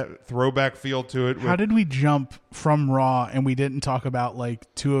interview had that throwback feel to it. How did we jump from Raw and we didn't talk about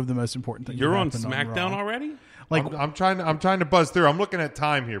like two of the most important things? You're that on happened SmackDown Raw? already? Like, I'm trying to buzz through. I'm looking at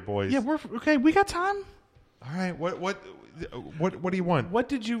time here, boys. yeah, we're okay. We got time. All right. What do you want? What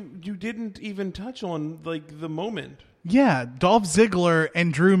did you didn't even touch on, like, the moment? Yeah, Dolph Ziggler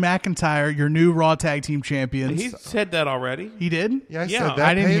and Drew McIntyre, your new Raw Tag Team Champions. He said that already. He did. Yeah, I Yeah, said that.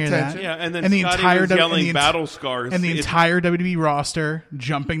 I didn't Pay hear that. attention. Yeah, and then And the Scotty entire was W- yelling and the battle scars. And the It's- entire WWE roster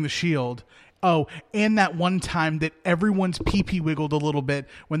jumping the Shield. Oh, and that one time that everyone's pee-pee wiggled a little bit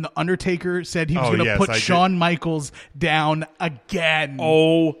when the Undertaker said he was Oh, going to yes, put I did. Shawn Michaels down again.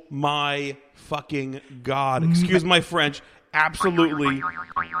 Oh my fucking God. Excuse my French. Absolutely.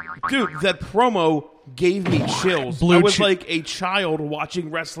 Dude, that promo gave me chills. Blue I was Chew- like a child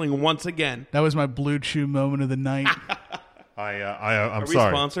watching wrestling once again. That was my Blue Chew moment of the night. I'm Are we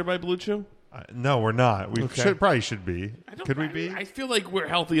sorry. sponsored by Blue Chew? No, we're not. We probably should be. Could we be? I feel like we're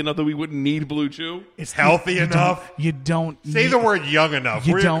healthy enough that we wouldn't need Blue Chew. It's healthy enough. You don't say the word young enough.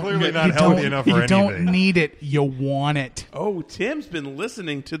 We're clearly not healthy enough for anything. You don't need it. You want it. Oh, Tim's been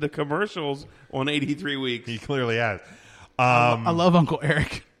listening to the commercials on 83 Weeks. He clearly has. I love Uncle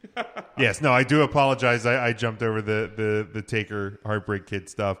Eric. Yes, no, I do apologize. I jumped over the Taker Heartbreak Kid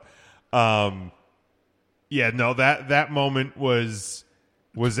stuff. Yeah, no, that moment was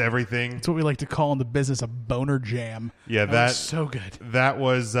everything. It's what we like to call in the business a boner jam. Yeah, that was so good. That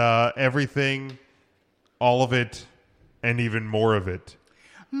was everything, all of it, and even more of it.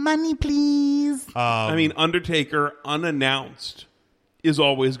 Money, please. I mean, Undertaker unannounced is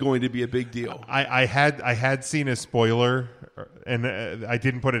always going to be a big deal. I had seen a spoiler, and I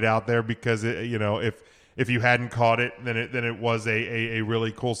didn't put it out there because if you hadn't caught it, then it was a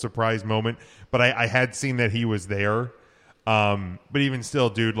really cool surprise moment. But I had seen that he was there. But even still,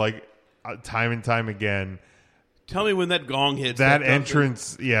 dude, like time and time again. Tell me when that gong hits. That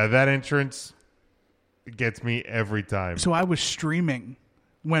entrance gets me every time. So I was streaming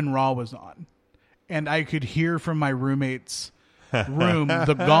when Raw was on, and I could hear from my roommate's room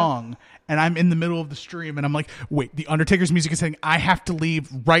the gong, and I'm in the middle of the stream, and I'm like, wait, the Undertaker's music is saying I have to leave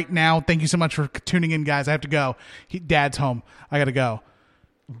right now. Thank you so much for tuning in, guys. I have to go. Dad's home. I gotta go.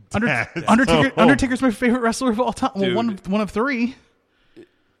 Undertaker's my favorite wrestler of all time. Well, one of three.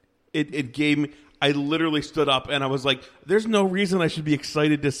 It gave me. I literally stood up and I was like, "There's no reason I should be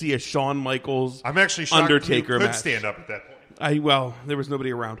excited to see a Shawn Michaels." I'm actually shocked Undertaker you could match. Stand up at that point. Well, there was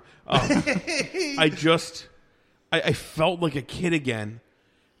nobody around. I felt like a kid again,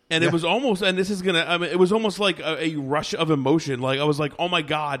 and it was almost. And this is gonna. I mean, it was almost like a rush of emotion. Like I was like, "Oh my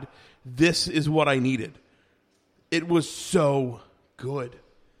god, this is what I needed." It was so good.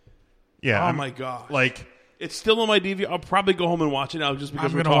 Yeah. Oh my god. Like it's still on my DVR. I'll probably go home and watch it now just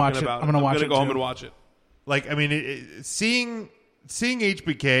because we're talking about it. I'm going to go home and watch it. Like I mean, seeing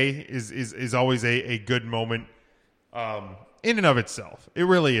HBK is always a good moment in and of itself. It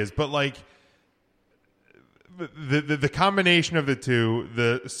really is. But like the combination of the two,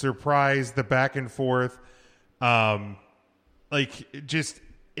 the surprise, the back and forth, like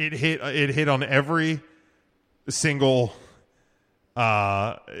it hit on every single.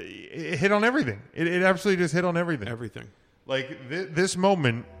 It hit on everything. It absolutely just hit on everything. Everything. Like this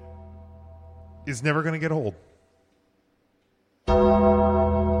moment is never going to get old.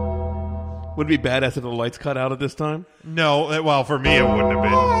 Would it be badass if the lights cut out at this time? No. Well, for me, it wouldn't have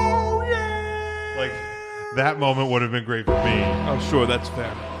been. Oh, yeah! Like, that moment would have been great for me. Oh, sure. That's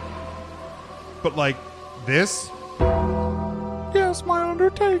fair. But, like, this? Yes, my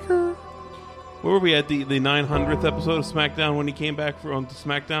Undertaker. Where were we at the 900th episode of SmackDown when he came back on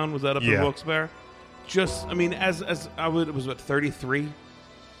SmackDown? Was that up in Wilkes-Barre? Just, I mean, as I would, it was what 33.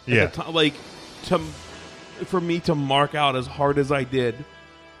 Yeah. Like for me to mark out as hard as I did,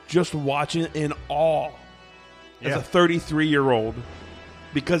 just watching it in awe as a 33-year-old,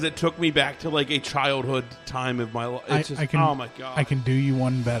 because it took me back to like a childhood time of my life. It's just, oh my god! I can do you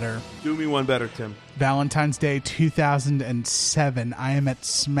one better. Do me one better, Tim. Valentine's Day 2007. I am at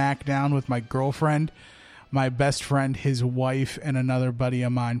SmackDown with my girlfriend, my best friend, his wife, and another buddy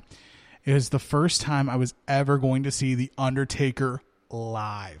of mine. It was the first time I was ever going to see The Undertaker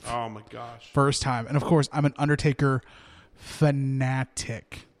live. Oh my gosh. First time. And of course, I'm an Undertaker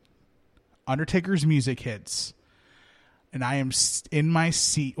fanatic. Undertaker's music hits. And I am in my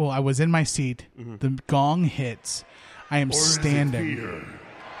seat. Well, I was in my seat. Mm-hmm. The gong hits. I am standing.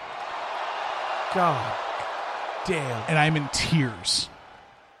 God damn. And I'm in tears.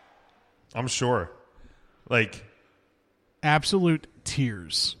 I'm sure. Like, absolute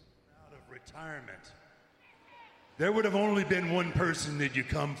tears. Out of retirement, there would have only been one person that you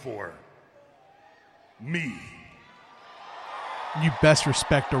come for. Me. You best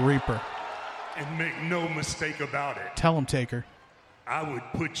respect a Reaper. And make no mistake about it. Tell him, Taker. I would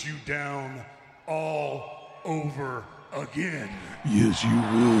put you down all over again. Yes, you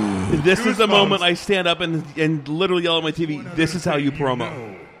would. This is the moment I stand up and literally yell at my TV, this is how you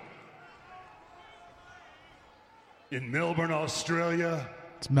promo. In Melbourne, Australia.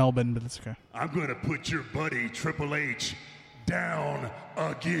 It's Melbourne, but it's okay. I'm going to put your buddy Triple H down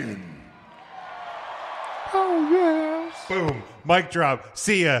again. Oh, yes. Boom. Mic drop.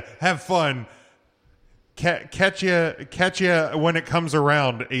 See ya. Have fun. Catch ya when it comes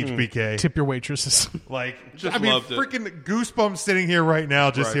around, HBK. Tip your waitresses. Like, just I mean, loved it. Freaking goosebumps sitting here right now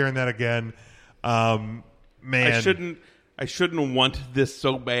just hearing that again. Man. I shouldn't want this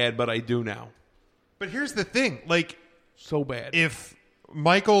so bad, but I do now. But here's the thing. Like, so bad. If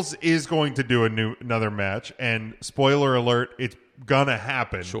Michaels is going to do another match, and spoiler alert, it's gonna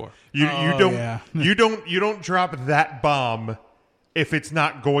happen. Sure. You don't yeah. you don't drop that bomb if it's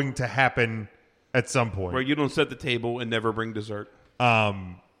not going to happen at some point. Right, you don't set the table and never bring dessert.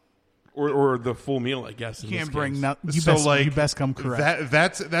 Or the full meal, I guess. You can't bring no. nothing. You best come correct.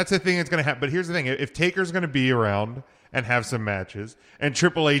 That's the thing that's going to happen. But here's the thing: if Taker's going to be around and have some matches, and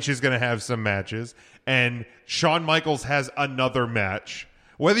Triple H is going to have some matches, and Shawn Michaels has another match,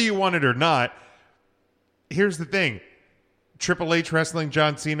 whether you want it or not. Here's the thing: Triple H wrestling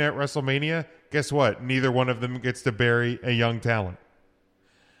John Cena at WrestleMania. Guess what? Neither one of them gets to bury a young talent.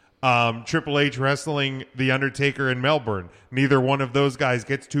 Triple H wrestling The Undertaker in Melbourne. Neither one of those guys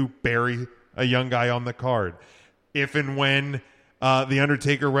gets to bury a young guy on the card. If and when The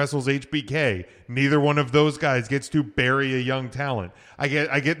Undertaker wrestles HBK, neither one of those guys gets to bury a young talent. I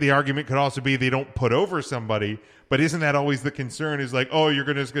get the argument could also be they don't put over somebody, but isn't that always the concern? Is like, oh,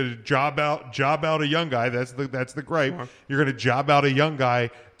 you're just going to job out a young guy. That's the gripe. Sure. You're going to job out a young guy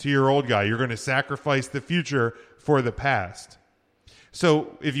to your old guy. You're going to sacrifice the future for the past.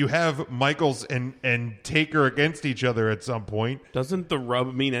 So if you have Michaels and Taker against each other at some point, doesn't the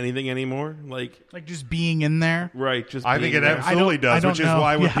rub mean anything anymore? Like just being in there, right? Just I think it absolutely does, which is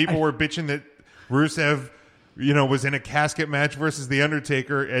why when people were bitching that Rusev, was in a casket match versus the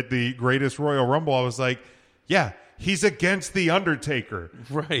Undertaker at the Greatest Royal Rumble, I was like, yeah, he's against the Undertaker,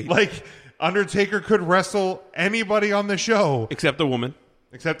 right? Like Undertaker could wrestle anybody on the show except a woman.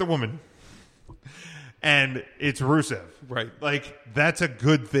 And it's Rusev. Right. Like, that's a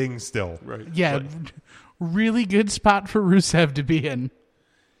good thing still. Right. Yeah, really good spot for Rusev to be in.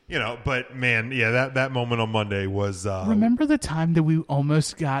 But man, yeah, that moment on Monday was... Remember the time that we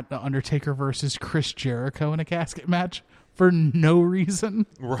almost got The Undertaker versus Chris Jericho in a casket match for no reason?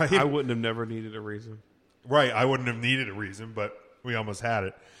 Right. I wouldn't have never needed a reason. Right. I wouldn't have needed a reason, but we almost had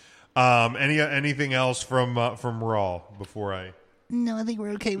it. Anything else from Raw before I... No, I think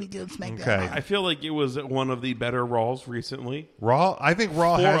we're okay. We go SmackDown. Okay. I feel like it was one of the better Raws recently. Raw? I think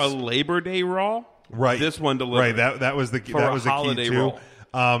Raw for has... a Labor Day Raw? Right. This one delivered. Right, that was the key. That was the key, too.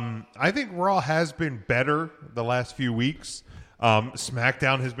 I think Raw has been better the last few weeks.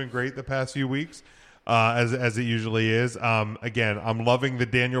 SmackDown has been great the past few weeks, as it usually is. Again, I'm loving the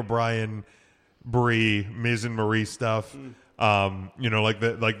Daniel Bryan, Brie, Miz and Marie stuff. Like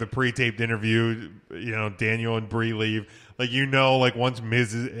the pre-taped interview, Daniel and Brie leave. Once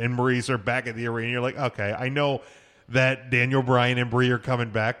Miz and Maurice are back at the arena, you're like, okay, I know that Daniel Bryan and Brie are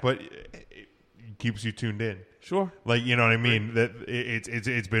coming back, but it keeps you tuned in. Sure. You know what I mean? That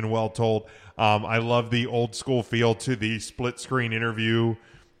it's been well told. I love the old school feel to the split screen interview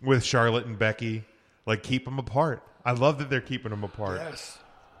with Charlotte and Becky. Keep them apart. I love that they're keeping them apart. Yes.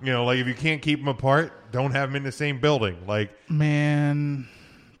 If you can't keep them apart, don't have them in the same building. Man,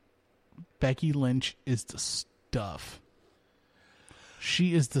 Becky Lynch is the stuff.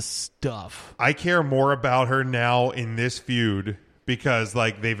 She is the stuff. I care more about her now in this feud because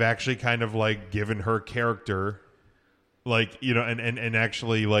they've actually kind of given her character and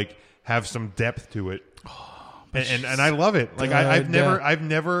actually have some depth to it. Oh, and I love it. I've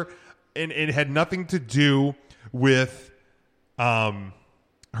never and it had nothing to do with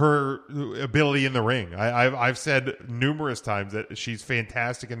her ability in the ring. I've said numerous times that she's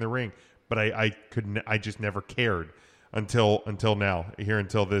fantastic in the ring, but I just never cared until now,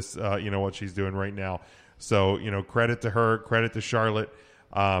 until this, what she's doing right now. So, credit to her, credit to Charlotte,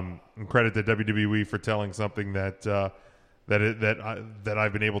 and credit to WWE for telling something that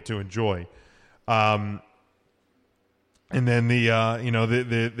I've been able to enjoy. And then the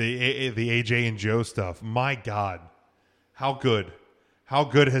AJ and Joe stuff. My God, how good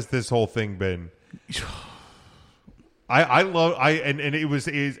has this whole thing been? And it was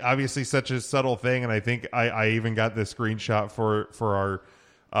obviously such a subtle thing, and I think I even got the screenshot for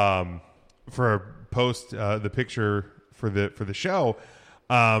our post, the picture for the show,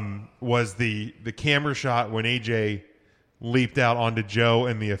 was the camera shot when AJ leaped out onto Joe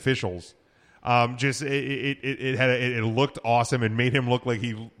and the officials. It looked awesome and made him look like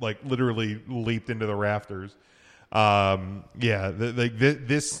he literally leaped into the rafters.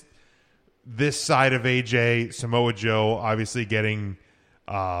 This side of AJ, Samoa Joe, obviously getting,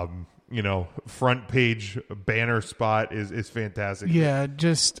 front page banner spot is fantastic. Yeah,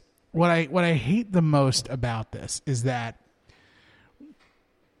 just what I hate the most about this is that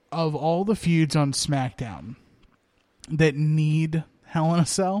of all the feuds on SmackDown that need Hell in a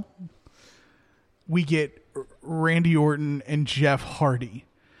Cell, we get Randy Orton and Jeff Hardy.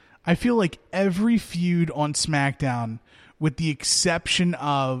 I feel like every feud on SmackDown, with the exception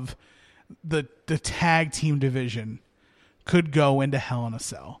of the tag team division, could go into Hell in a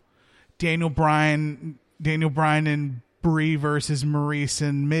Cell. Daniel Bryan and Brie versus Maurice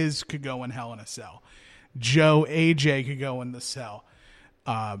and Miz could go in Hell in a Cell. Joe AJ could go in the cell.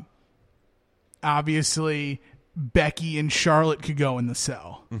 Obviously, Becky and Charlotte could go in the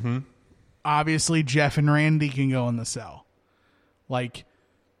cell. Mm-hmm. Obviously, Jeff and Randy can go in the cell. Like,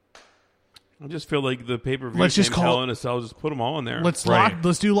 I just feel like the pay-per-view let's just call Hell in a Cell. Just put them all in there. Let's do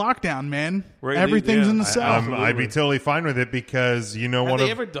Lockdown, man. Right, Everything's in the cell. I'd be totally fine with it because Have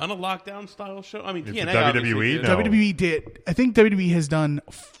they ever done a lockdown style show? I mean, It's TNA a obviously WWE? did. No. WWE did. I think WWE has done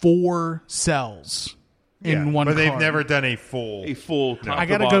 4 cells in one. but they've card. never done a full. Top I to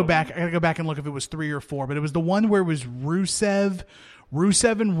gotta go bottom. back. I gotta go back and look if it was 3 or 4. But it was the one where it was Rusev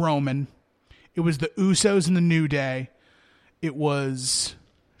and Roman. It was the Usos and the New Day. It was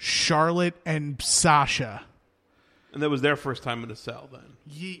Charlotte and Sasha. And that was their first time in the cell then.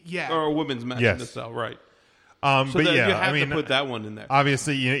 Yeah. Or a women's match in the cell, right. But then yeah, you have I mean, to put that one in there.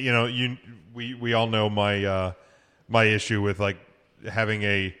 Obviously, we all know my my issue with like having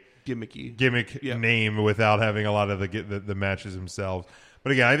a gimmick name without having a lot of the matches themselves.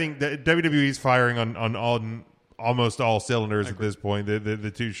 But again, I think that WWE's firing on almost all cylinders at this point.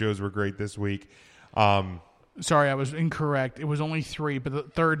 The 2 shows were great this week. Sorry, I was incorrect. It was only 3, but the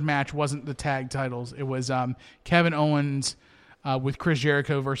third match wasn't the tag titles. It was Kevin Owens with Chris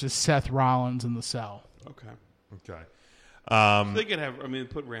Jericho versus Seth Rollins in the cell. Okay. So they could have,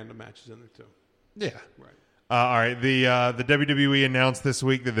 put random matches in there too. Yeah. Right. All right. The WWE announced this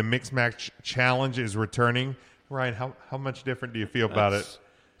week that the Mixed Match Challenge is returning. Ryan, how much different do you feel about it?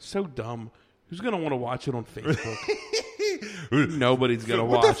 So dumb. Who's going to want to watch it on Facebook? Nobody's going to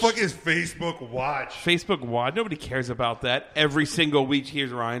watch. What the fuck is Facebook Watch? Facebook Watch. Nobody cares about that. Every single week,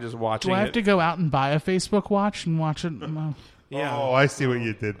 here's Ryan just watching Do I have it. to go out and buy a Facebook Watch and watch it? Yeah. Oh, I see what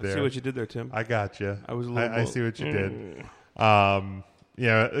you did there. I see what you did there, Tim. I got you. I was a little. I see what you did.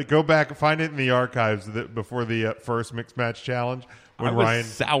 Yeah, go back, find it in the archives before the first Mixed Match Challenge when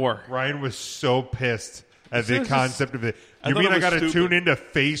Ryan was so pissed at the concept of it. You mean I got to tune into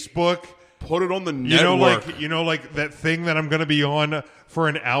Facebook? Put it on the network. You know, like that thing that I'm going to be on for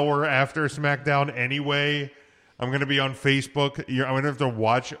an hour after SmackDown anyway. I'm going to be on Facebook. I'm going to have to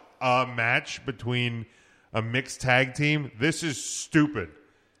watch a match between a mixed tag team. This is stupid.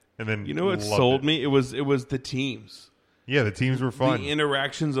 And then you know what sold me? It was the teams. Yeah, the teams were fun. The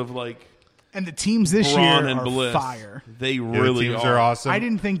interactions of and the teams this Braun year and are Bliss. fire. They really the teams are awesome. I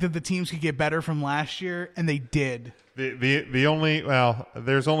didn't think that the teams could get better from last year, and they did. The only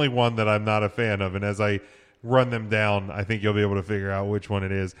there's only one that I'm not a fan of, and as I run them down, I think you'll be able to figure out which one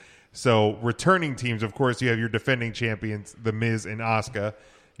it is. So returning teams, of course, you have your defending champions, The Miz and Asuka.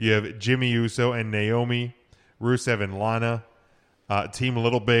 You have Jimmy Uso and Naomi, Rusev and Lana, Team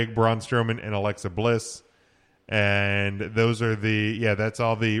Little Big, Braun Strowman and Alexa Bliss. And those are that's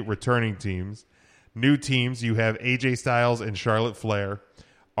all the returning teams. New teams, you have AJ Styles and Charlotte Flair,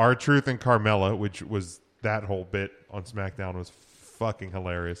 R-Truth and Carmella, which was that whole bit on SmackDown was fucking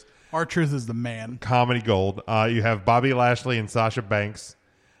hilarious. R-Truth is the man. Comedy gold. You have Bobby Lashley and Sasha Banks,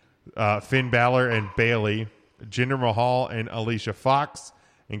 Finn Balor and Bayley, Jinder Mahal and Alicia Fox,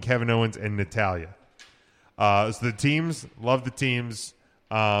 and Kevin Owens and Natalya. So the teams, love the teams.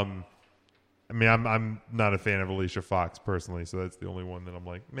 I'm not a fan of Alicia Fox personally, so that's the only one that I'm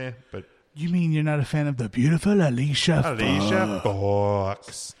like, meh. But you mean you're not a fan of the beautiful Alicia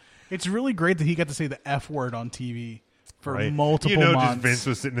Fox? It's really great that he got to say the F word on TV for multiple months. Just Vince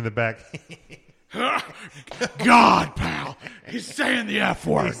was sitting in the back. God, pal, he's saying the F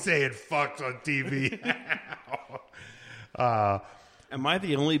word. He's saying fucked on TV. Am I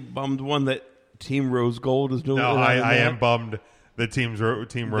the only bummed one that Team Rose Gold is doing? No, I am bummed. The Team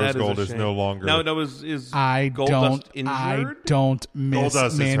Rose Gold is no longer. No, is I Goldust injured? I don't miss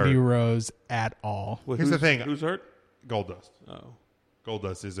Goldust Mandy Rose at all. Well, Here's the thing. Who's hurt? Goldust. Oh.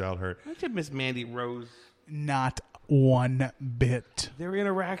 Goldust is out hurt. I did miss Mandy Rose. Not one bit. Their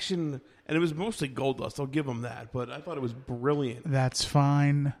interaction, and it was mostly Goldust. I'll give them that, but I thought it was brilliant. That's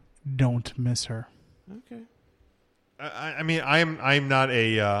fine. Don't miss her. Okay. I'm not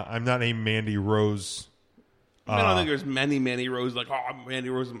a Mandy Rose. I don't think there's many Rose Mandy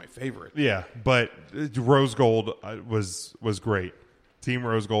Rose is my favorite. Yeah, but Rose Gold was great. Team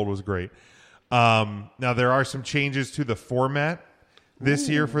Rose Gold was great. Now there are some changes to the format this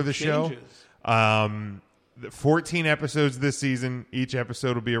year for the show. 14 episodes this season. Each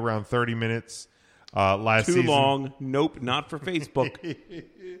episode will be around 30 minutes. Last Too season, long. Nope, not for Facebook.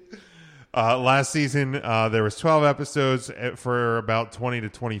 Last season, there was 12 episodes for about 20 to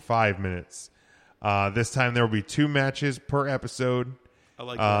 25 minutes. This time there will be 2 matches per episode. I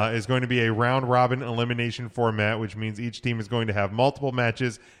like that. Is going to be a round-robin elimination format, which means each team is going to have multiple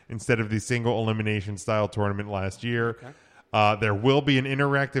matches instead of the single elimination-style tournament last year. Okay. There will be an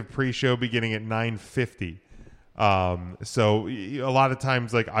interactive pre-show beginning at 9:50. So a lot of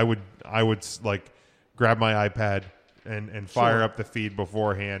times, like I would like grab my iPad and fire up the feed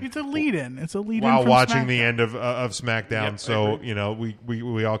beforehand. It's a lead-in. It's a lead-in while from watching SmackDown. the end of SmackDown. Yep, so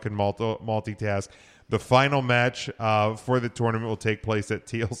we all can multitask. The final match for the tournament will take place at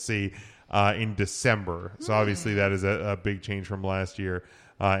TLC in December. So obviously that is a big change from last year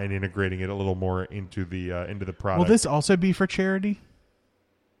and integrating it a little more into the product. Will this also be for charity?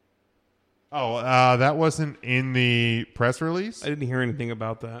 Oh, that wasn't in the press release. I didn't hear anything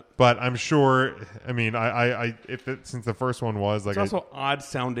about that. But I'm sure. I mean, since the first one was like, it's also odd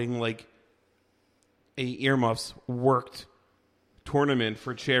sounding like a earmuffs worked tournament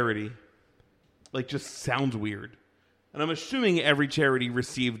for charity. Like, just sounds weird. And I'm assuming every charity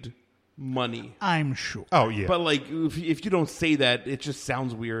received money. I'm sure. Oh yeah. But like, if you don't say that, it just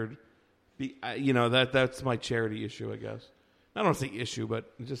sounds weird. That's my charity issue, I guess. I don't say issue,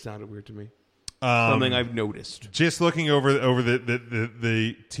 but it just sounded weird to me. Something I've noticed. Just looking over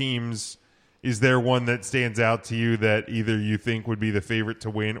the teams, is there one that stands out to you that either you think would be the favorite to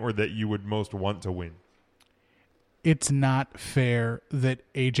win or that you would most want to win? It's not fair that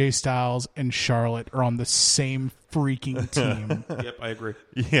AJ Styles and Charlotte are on the same freaking team. Yep, I agree.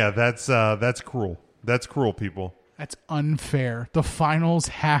 Yeah, that's cruel. That's cruel, people. That's unfair. The finals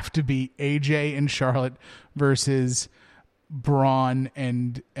have to be AJ and Charlotte versus Braun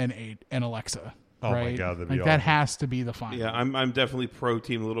and Alexa. Oh right? my God, that'd be that awesome. has to be the final. Yeah, I'm definitely pro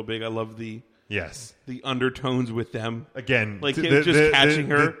Team Little Big. I love the undertones with them. Again, like him just catching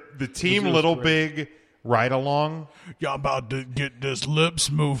her. The Team Little Big ride along. Y'all about to get this lips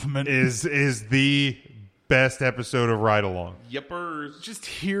movement. Is the best episode of Ride Along. Yippers. Just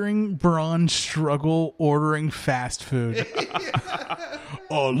hearing Braun struggle ordering fast food.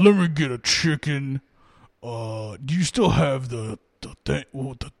 Let me get a chicken. Do you still have the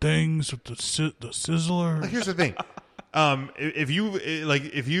things with the sizzler? Here's the thing.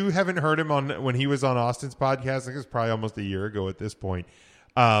 If you haven't heard him on when he was on Austin's podcast, I think it was probably almost a year ago at this point.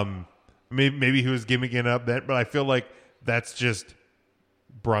 Maybe he was gimmicking up that, but I feel like that's just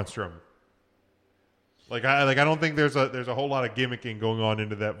Braun Strowman. I don't think there's a whole lot of gimmicking going on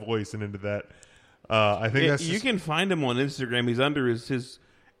into that voice and into that. I think that's you can find him on Instagram. He's under his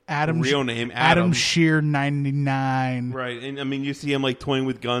Adam real name, Adam Shear 99. Right, and I mean you see him like toying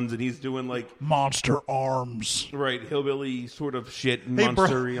with guns, and he's doing like monster arms. Right, hillbilly sort of shit. Hey,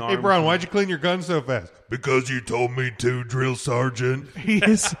 monster-y arms. Hey, Braun, why'd you clean your gun so fast? Because you told me to, Drill Sergeant.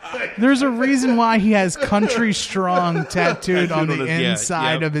 There's a reason why he has Country Strong tattooed on the his-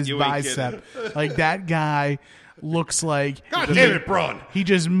 inside of his you ain't bicep. Like that guy looks like God damn it, Braun. he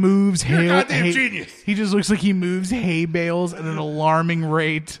just moves You're a hay. goddamn genius. He just looks like he moves hay bales at an alarming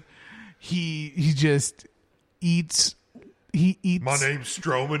rate. He just eats. He eats. My name's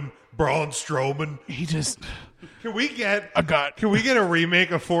Strowman, Braun Strowman. He just. Can we get Can we get a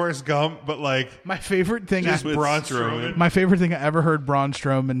remake of Forrest Gump? But like my favorite thing. just Braun Strowman. My favorite thing I ever heard Braun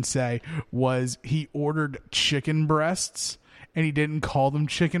Strowman say was he ordered chicken breasts and he didn't call them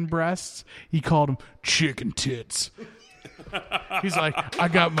chicken breasts. He called them chicken tits. He's like, I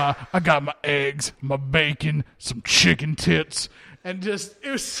got my eggs, my bacon, some chicken tits, and just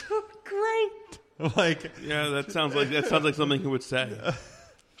it was so great. Like, yeah, that sounds like something he would say.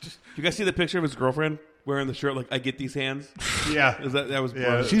 You guys see the picture of his girlfriend wearing the shirt? Like, I get these hands. Yeah, that was.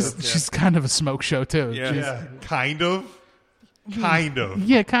 Yeah, she's kind of a smoke show too. Yeah. yeah, kind of.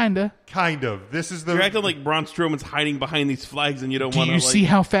 Yeah, kinda. This is the. You're acting like Braun Strowman's hiding behind these flags, and you don't Do want to. you see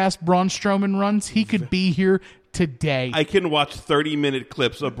how fast Braun Strowman runs? He could be here today. I can watch 30-minute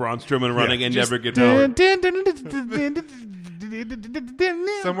clips of Braun Strowman running and Just never get bored.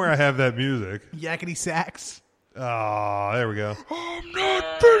 Somewhere I have that music. Yakety sax. Oh, there we go. I'm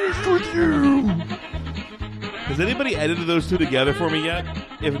not finished with you. Has anybody edited those two together for me yet?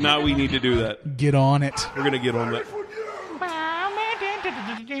 If not, we need to do that. Get on it. We're gonna get on that.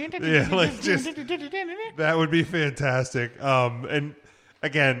 Yeah, like just that would be fantastic. And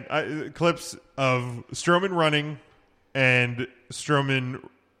again, clips of Strowman running and Strowman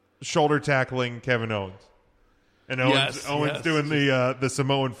shoulder tackling Kevin Owens, and Owens doing the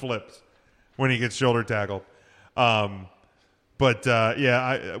Samoan flips when he gets shoulder tackled. We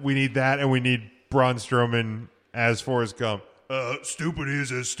need that, and we need Braun Strowman as Forrest Gump. Stupid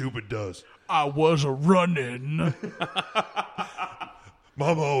is as stupid does. I was a running.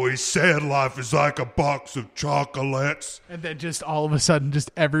 Mama always said life is like a box of chocolates. And then just all of a sudden,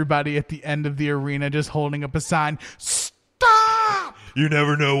 just everybody at the end of the arena just holding up a sign. Stop! You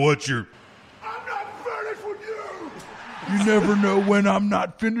never know what you're. I'm not finished with you. You never know when I'm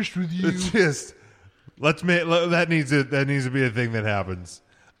not finished with you. It's just that needs to be a thing that happens.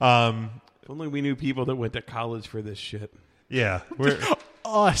 If only we knew people that went to college for this shit. Yeah,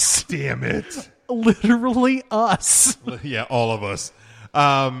 Us. damn it. Literally us. Yeah, all of us.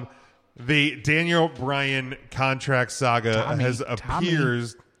 The Daniel Bryan contract saga has appeared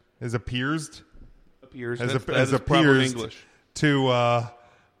to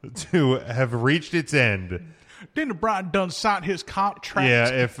have reached its end. Daniel Bryan done signed his contract. Yeah,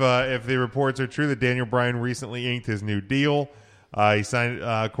 if the reports are true that Daniel Bryan recently inked his new deal, he signed,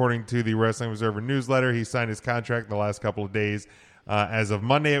 according to the Wrestling Observer newsletter, he signed his contract in the last couple of days. As of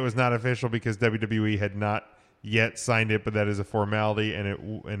Monday, it was not official because WWE had not yet signed it, but that is a formality, and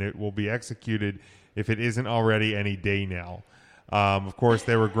it will be executed if it isn't already any day now. Of course,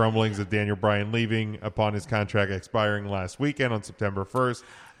 there were grumblings of Daniel Bryan leaving upon his contract expiring last weekend on September 1st.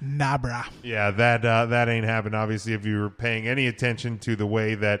 Nah, brah. Yeah, that ain't happened. Obviously, if you were paying any attention to the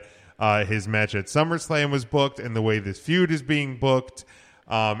way that his match at SummerSlam was booked and the way this feud is being booked,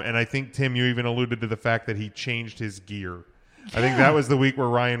 and I think, Tim, you even alluded to the fact that he changed his gear. Yeah. I think that was the week where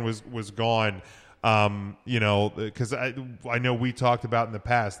Ryan was gone. Because I know we talked about in the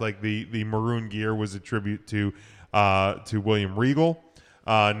past, like the maroon gear was a tribute to William Regal.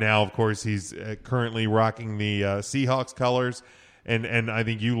 Now, of course, he's currently rocking the Seahawks colors, and I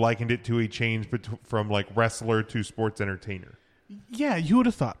think you likened it to a change from like wrestler to sports entertainer. Yeah, you would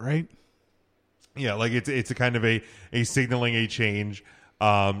have thought, right? Yeah, like it's a kind of a signaling a change.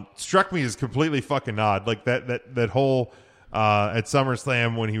 Struck me as completely fucking odd. Like that whole at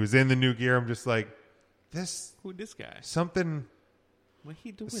SummerSlam when he was in the new gear, I'm just like, who this guy? Something. What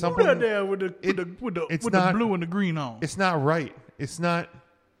he doing? Something right there with the blue and the green on. It's not right. It's not.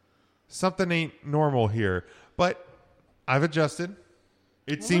 Something ain't normal here. But I've adjusted.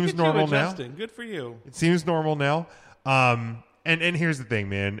 It seems normal now. Good for you. It seems normal now. And here's the thing,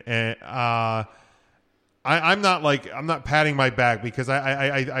 man. I'm not patting my back because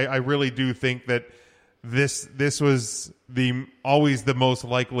I really do think that this was always the most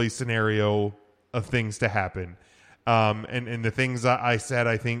likely scenario of things to happen. And the things I said,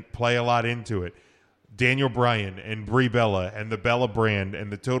 I think, play a lot into it. Daniel Bryan and Brie Bella and the Bella brand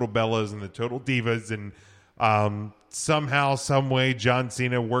and the Total Bellas and the Total Divas and somehow, some way, John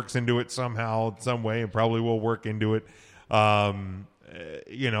Cena works into it somehow, some way, and probably will work into it.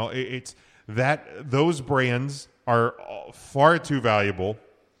 It's that those brands are far too valuable,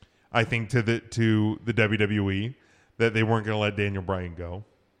 I think, to the WWE, that they weren't going to let Daniel Bryan go.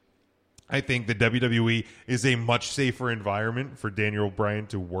 I think the WWE is a much safer environment for Daniel Bryan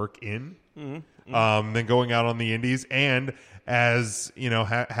to work in than going out on the indies. And as you know,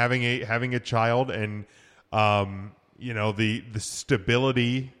 having a child and the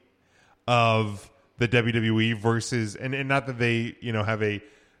stability of the WWE versus and not that they have a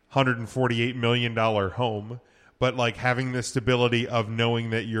 $148 million home, but like having the stability of knowing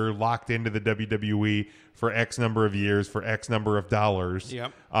that you're locked into the WWE for X number of years for X number of dollars,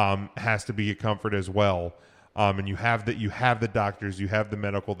 has to be a comfort as well. And you have the doctors, you have the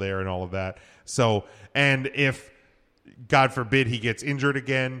medical there, and all of that. So, and if God forbid he gets injured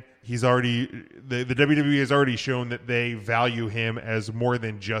again, he's already the WWE has already shown that they value him as more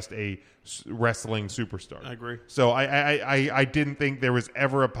than just a wrestling superstar. I agree. So I didn't think there was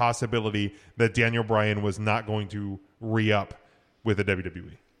ever a possibility that Daniel Bryan was not going to re-up with the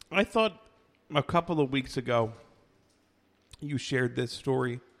WWE. I thought a couple of weeks ago you shared this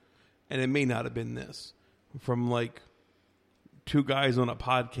story, and it may not have been this, from like two guys on a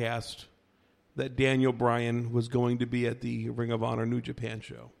podcast, that Daniel Bryan was going to be at the Ring of Honor New Japan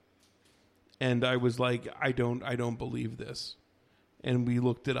show. And I was like, I don't believe this. And we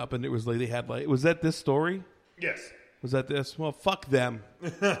looked it up, and it was like they had like, was that this story? Yes. Was that this? Well, fuck them.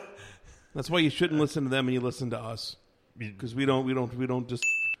 That's why you shouldn't listen to them and you listen to us, because we don't just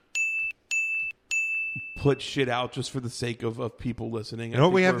put shit out just for the sake of people listening. You know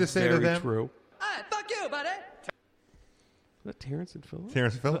what we have to say to them? True. Hey, fuck you, buddy. Is that Terrence and Phillip?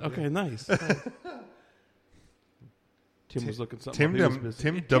 Terrence and Phillip. Okay, nice. Tim was looking something up.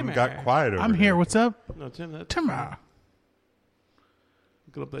 Tim got quiet over I'm here. there. What's up? No, Tim. Tim.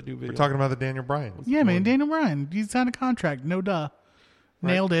 Look up that new video. We're talking about the Daniel Bryan. Yeah, man. Daniel Bryan. He signed a contract. No duh.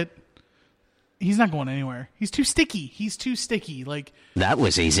 Right. Nailed it. He's not going anywhere. He's too sticky. Like, that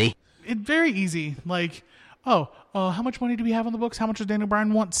was easy. Very easy. Like, how much money do we have on the books? How much does Daniel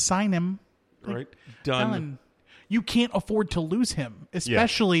Bryan want? Sign him. Like, right. Done. You can't afford to lose him,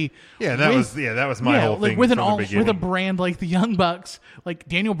 especially. Yeah, that was my whole thing. With a brand like the Young Bucks, like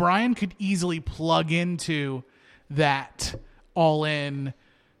Daniel Bryan could easily plug into that All In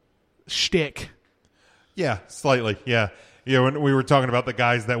shtick. Yeah, slightly. Yeah. When we were talking about the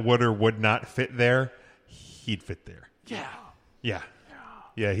guys that would or would not fit there, he'd fit there. Yeah.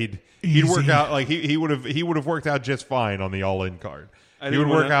 He'd work out like he would have worked out just fine on the All In card. He would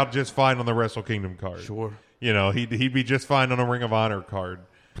work out just fine on the Wrestle Kingdom card. Sure. He'd be just fine on a Ring of Honor card.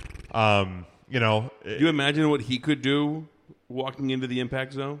 Do you imagine what he could do walking into the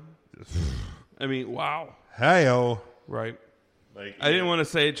Impact Zone? I mean, wow. Hey-o. Right. I didn't want to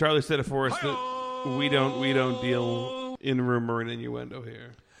say it. Charlie said it for us that we don't deal in rumor and innuendo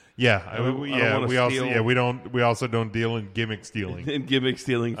here. Yeah, we also don't deal in gimmick stealing. In gimmick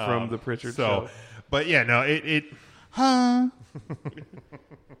stealing from the Pritchard show. But yeah, no, it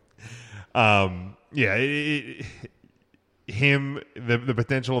him, the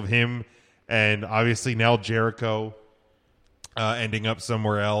potential of him, and obviously now Jericho ending up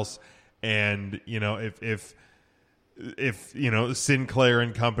somewhere else, and if Sinclair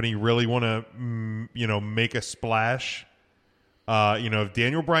and company really want to make a splash. If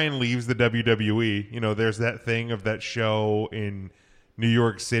Daniel Bryan leaves the WWE, there's that thing of that show in New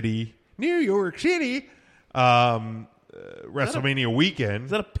York City, WrestleMania weekend.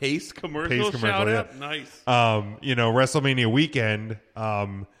 Is that a Pace commercial? Shout yeah. out? Nice. WrestleMania weekend.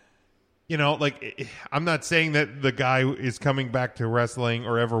 I'm not saying that the guy is coming back to wrestling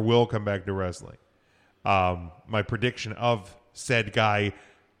or ever will come back to wrestling. My prediction of said guy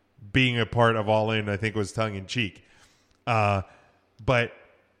being a part of All In, I think, was tongue in cheek. But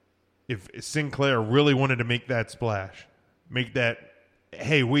if Sinclair really wanted to make that splash, make that,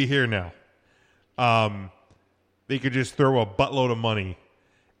 hey, we here now, they could just throw a buttload of money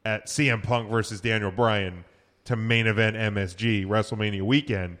at CM Punk versus Daniel Bryan to main event MSG WrestleMania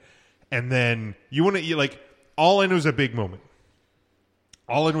weekend. And then All In was a big moment.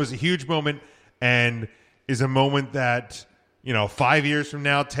 All In was a huge moment and is a moment that, 5 years from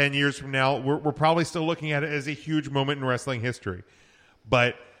now, 10 years from now, we're probably still looking at it as a huge moment in wrestling history.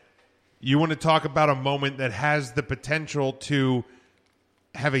 But you want to talk about a moment that has the potential to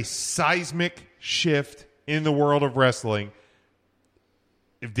have a seismic shift in the world of wrestling.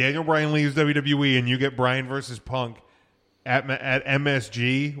 If Daniel Bryan leaves WWE and you get Bryan versus Punk at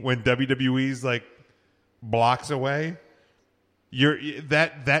MSG when WWE's like blocks away,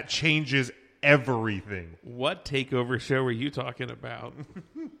 that changes everything. What takeover show are you talking about?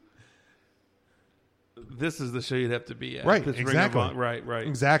 This is the show you'd have to be at. Right, this exactly. Right.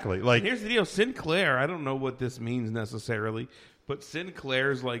 Exactly. And here's the deal. Sinclair, I don't know what this means necessarily, but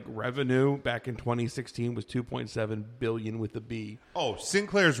Sinclair's revenue back in 2016 was $2.7 billion with a B. Oh,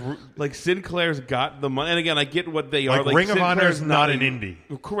 Sinclair's got the money. And again, I get what they are. Ring of Honor is not an indie.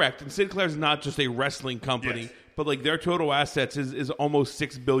 Correct. And Sinclair's not just a wrestling company. Yes. But their total assets is almost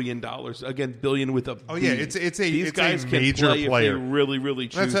 $6 billion. Again, billion with a B. Oh yeah, it's These guys a major can play player. If they really, really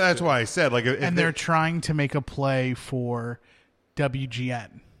choose. That's why I said and they're trying to make a play for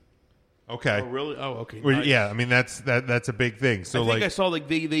WGN. Okay. Oh really? Oh okay. Well, nice. yeah, I mean that's a big thing. So I think I saw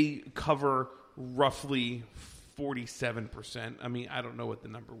they cover roughly 47%. I mean I don't know what the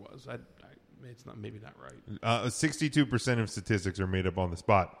number was. It's not not right. 62% of statistics are made up on the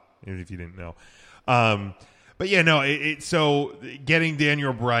spot. If you didn't know. But yeah, no. So getting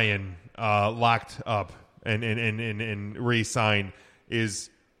Daniel Bryan locked up and re-signed is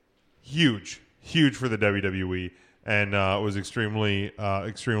huge for the WWE, and was extremely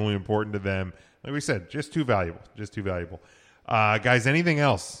important to them. Like we said, just too valuable. Guys, anything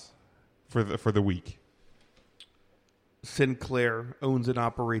else for the week? Sinclair owns and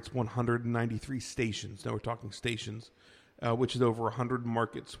operates 193 stations. Now we're talking stations. Which is over 100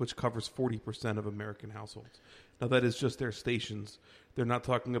 markets, which covers 40% of American households. Now, that is just their stations. They're not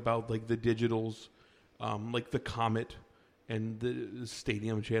talking about the digitals, like the Comet and the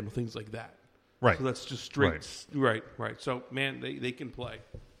Stadium channel, things like that. Right. So that's just straight. Right. So, man, they can play.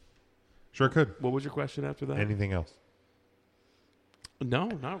 Sure could. What was your question after that? Anything else? No,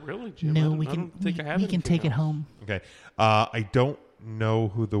 not really, Jim. No, we can take it home. Okay. I don't know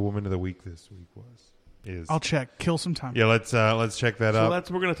who the Woman of the Week this week was. I'll check. Kill some time. Yeah, let's check that out.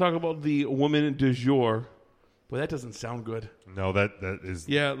 So we're going to talk about the woman du jour. Boy, that doesn't sound good. No, that is.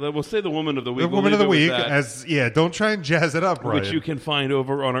 Yeah, we'll say the woman of the week. The woman of the week, don't try and jazz it up, right? Which you can find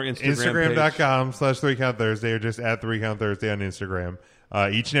over on our Instagram. Instagram.com/3Count Thursday or just at 3Count Thursday on Instagram.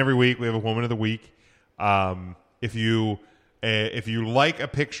 Each and every week we have a woman of the week. If you like a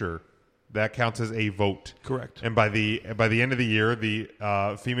picture, that counts as a vote. Correct. And by the end of the year, the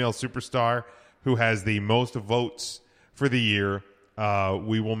female superstar who has the most votes for the year,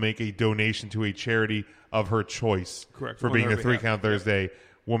 we will make a donation to a charity of her choice. Correct. For being the 3Count Thursday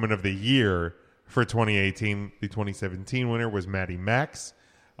Woman of the Year for 2018. The 2017 winner was Maddie Max.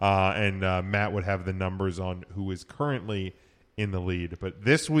 And Matt would have the numbers on who is currently in the lead. But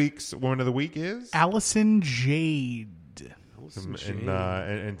this week's Woman of the Week is Allison Jade.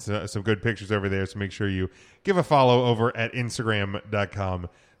 And some good pictures over there. So make sure you give a follow over at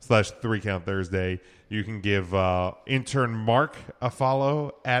Instagram.com/3CountThursday. You can give intern Mark a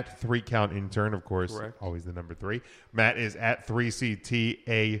follow at 3CountIntern, of course. Correct. Always the number 3. Matt is at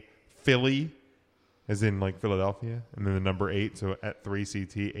 3CTA Philly, as in like Philadelphia, and then the number 8. So at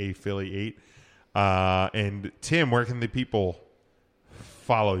 3CTA Philly 8. And Tim, where can the people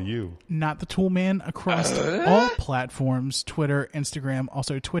follow you? Not the Tool Man across all platforms, Twitter, Instagram,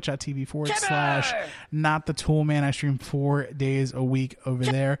 also twitch.tv/Not the Tool Man. I stream 4 days a week over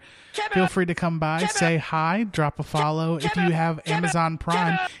there. Feel free to come by, say hi, drop a follow. If you have Amazon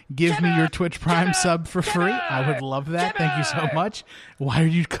Prime, give me your Twitch Prime sub for free. I would love that. Thank you so much. Why are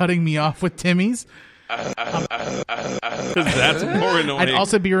you cutting me off with Timmy's? That's more annoying. I'd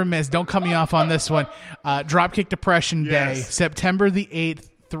also be remiss. Don't cut me off on this one. Dropkick Depression Day, September the 8th.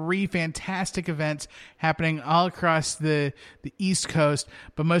 3 fantastic events happening all across the East Coast,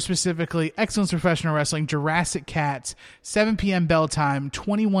 but most specifically, Excellence Professional Wrestling, Jurassic Cats, 7 p.m. bell time,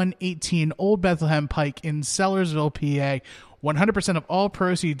 2118 Old Bethlehem Pike in Sellersville, PA. 100% of all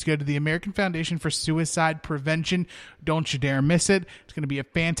proceeds go to the American Foundation for Suicide Prevention. Don't you dare miss it. It's going to be a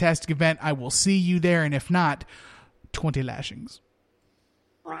fantastic event. I will see you there, and if not, 20 lashings.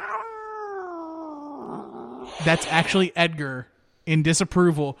 That's actually Edgar in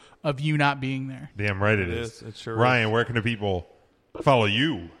disapproval of you not being there. Damn right it is. It sure Ryan, is. where can the people follow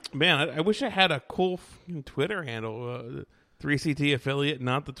you? Man, I wish I had a cool Twitter handle. 3CT affiliate,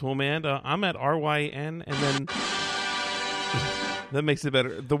 Not the Tool Man. I'm at RYN, and then that makes it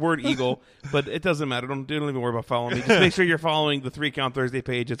better. The word Eagle, but it doesn't matter. Don't even worry about following me. Just make sure you're following the 3 Count Thursday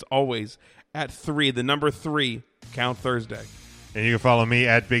page. It's always at 3, the number 3, Count Thursday. And you can follow me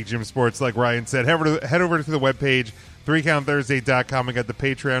at Big Jim Sports, like Ryan said. Head over to the webpage, 3CountThursday.com. We got the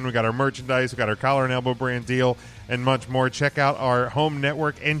Patreon, we got our merchandise, we got our collar and elbow brand deal, and much more. Check out our home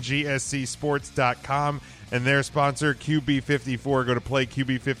network, NGSCSports.com, and their sponsor, QB54. Go to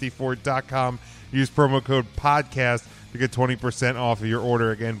PlayQB54.com. Use promo code PODCAST to get 20% off of your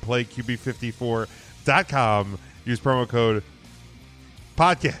order. Again, PlayQB54.com. Use promo code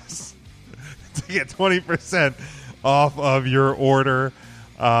PODCAST to get 20% off of your order.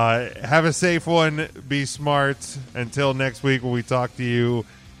 Have a safe one. Be smart. Until next week when we talk to you,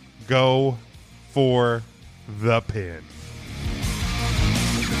 go for the pin.